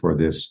 thank you for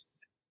this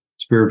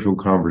spiritual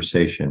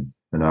conversation,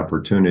 an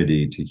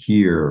opportunity to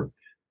hear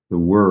the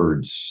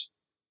words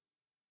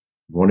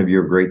of one of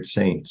your great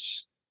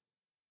saints,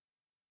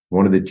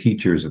 one of the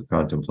teachers of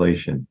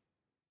contemplation,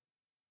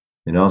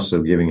 and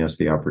also giving us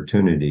the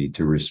opportunity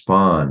to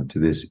respond to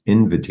this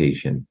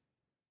invitation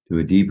to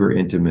a deeper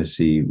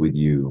intimacy with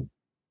you.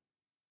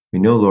 We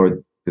know,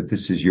 Lord, that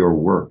this is your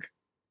work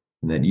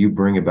and that you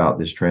bring about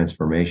this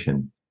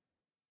transformation.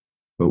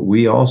 But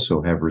we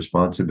also have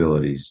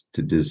responsibilities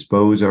to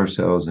dispose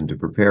ourselves and to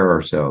prepare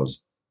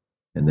ourselves,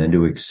 and then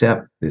to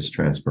accept this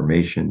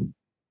transformation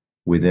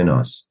within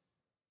us.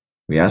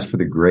 We ask for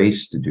the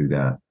grace to do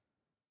that.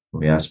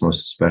 We ask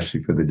most especially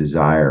for the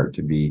desire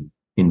to be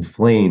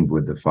inflamed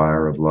with the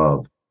fire of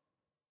love,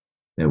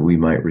 that we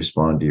might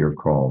respond to your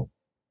call.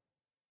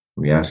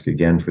 We ask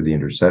again for the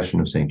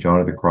intercession of St. John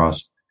of the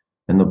Cross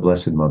and the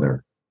Blessed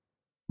Mother.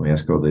 We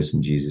ask all this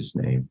in Jesus'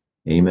 name.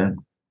 Amen.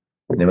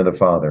 In the name of the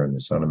Father, and the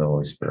Son, and the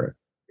Holy Spirit.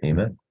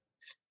 Amen.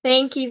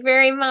 Thank you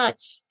very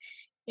much.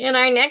 In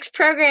our next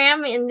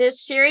program in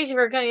this series,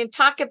 we're going to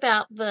talk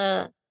about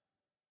the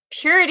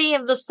purity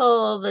of the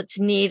soul that's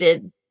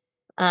needed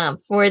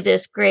for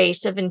this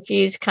grace of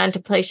infused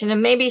contemplation,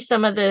 and maybe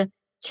some of the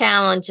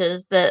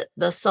challenges that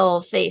the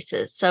soul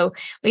faces. So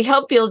we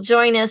hope you'll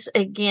join us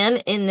again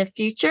in the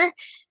future.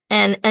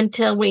 And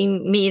until we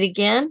meet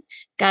again,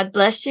 God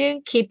bless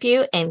you, keep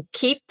you, and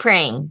keep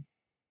praying.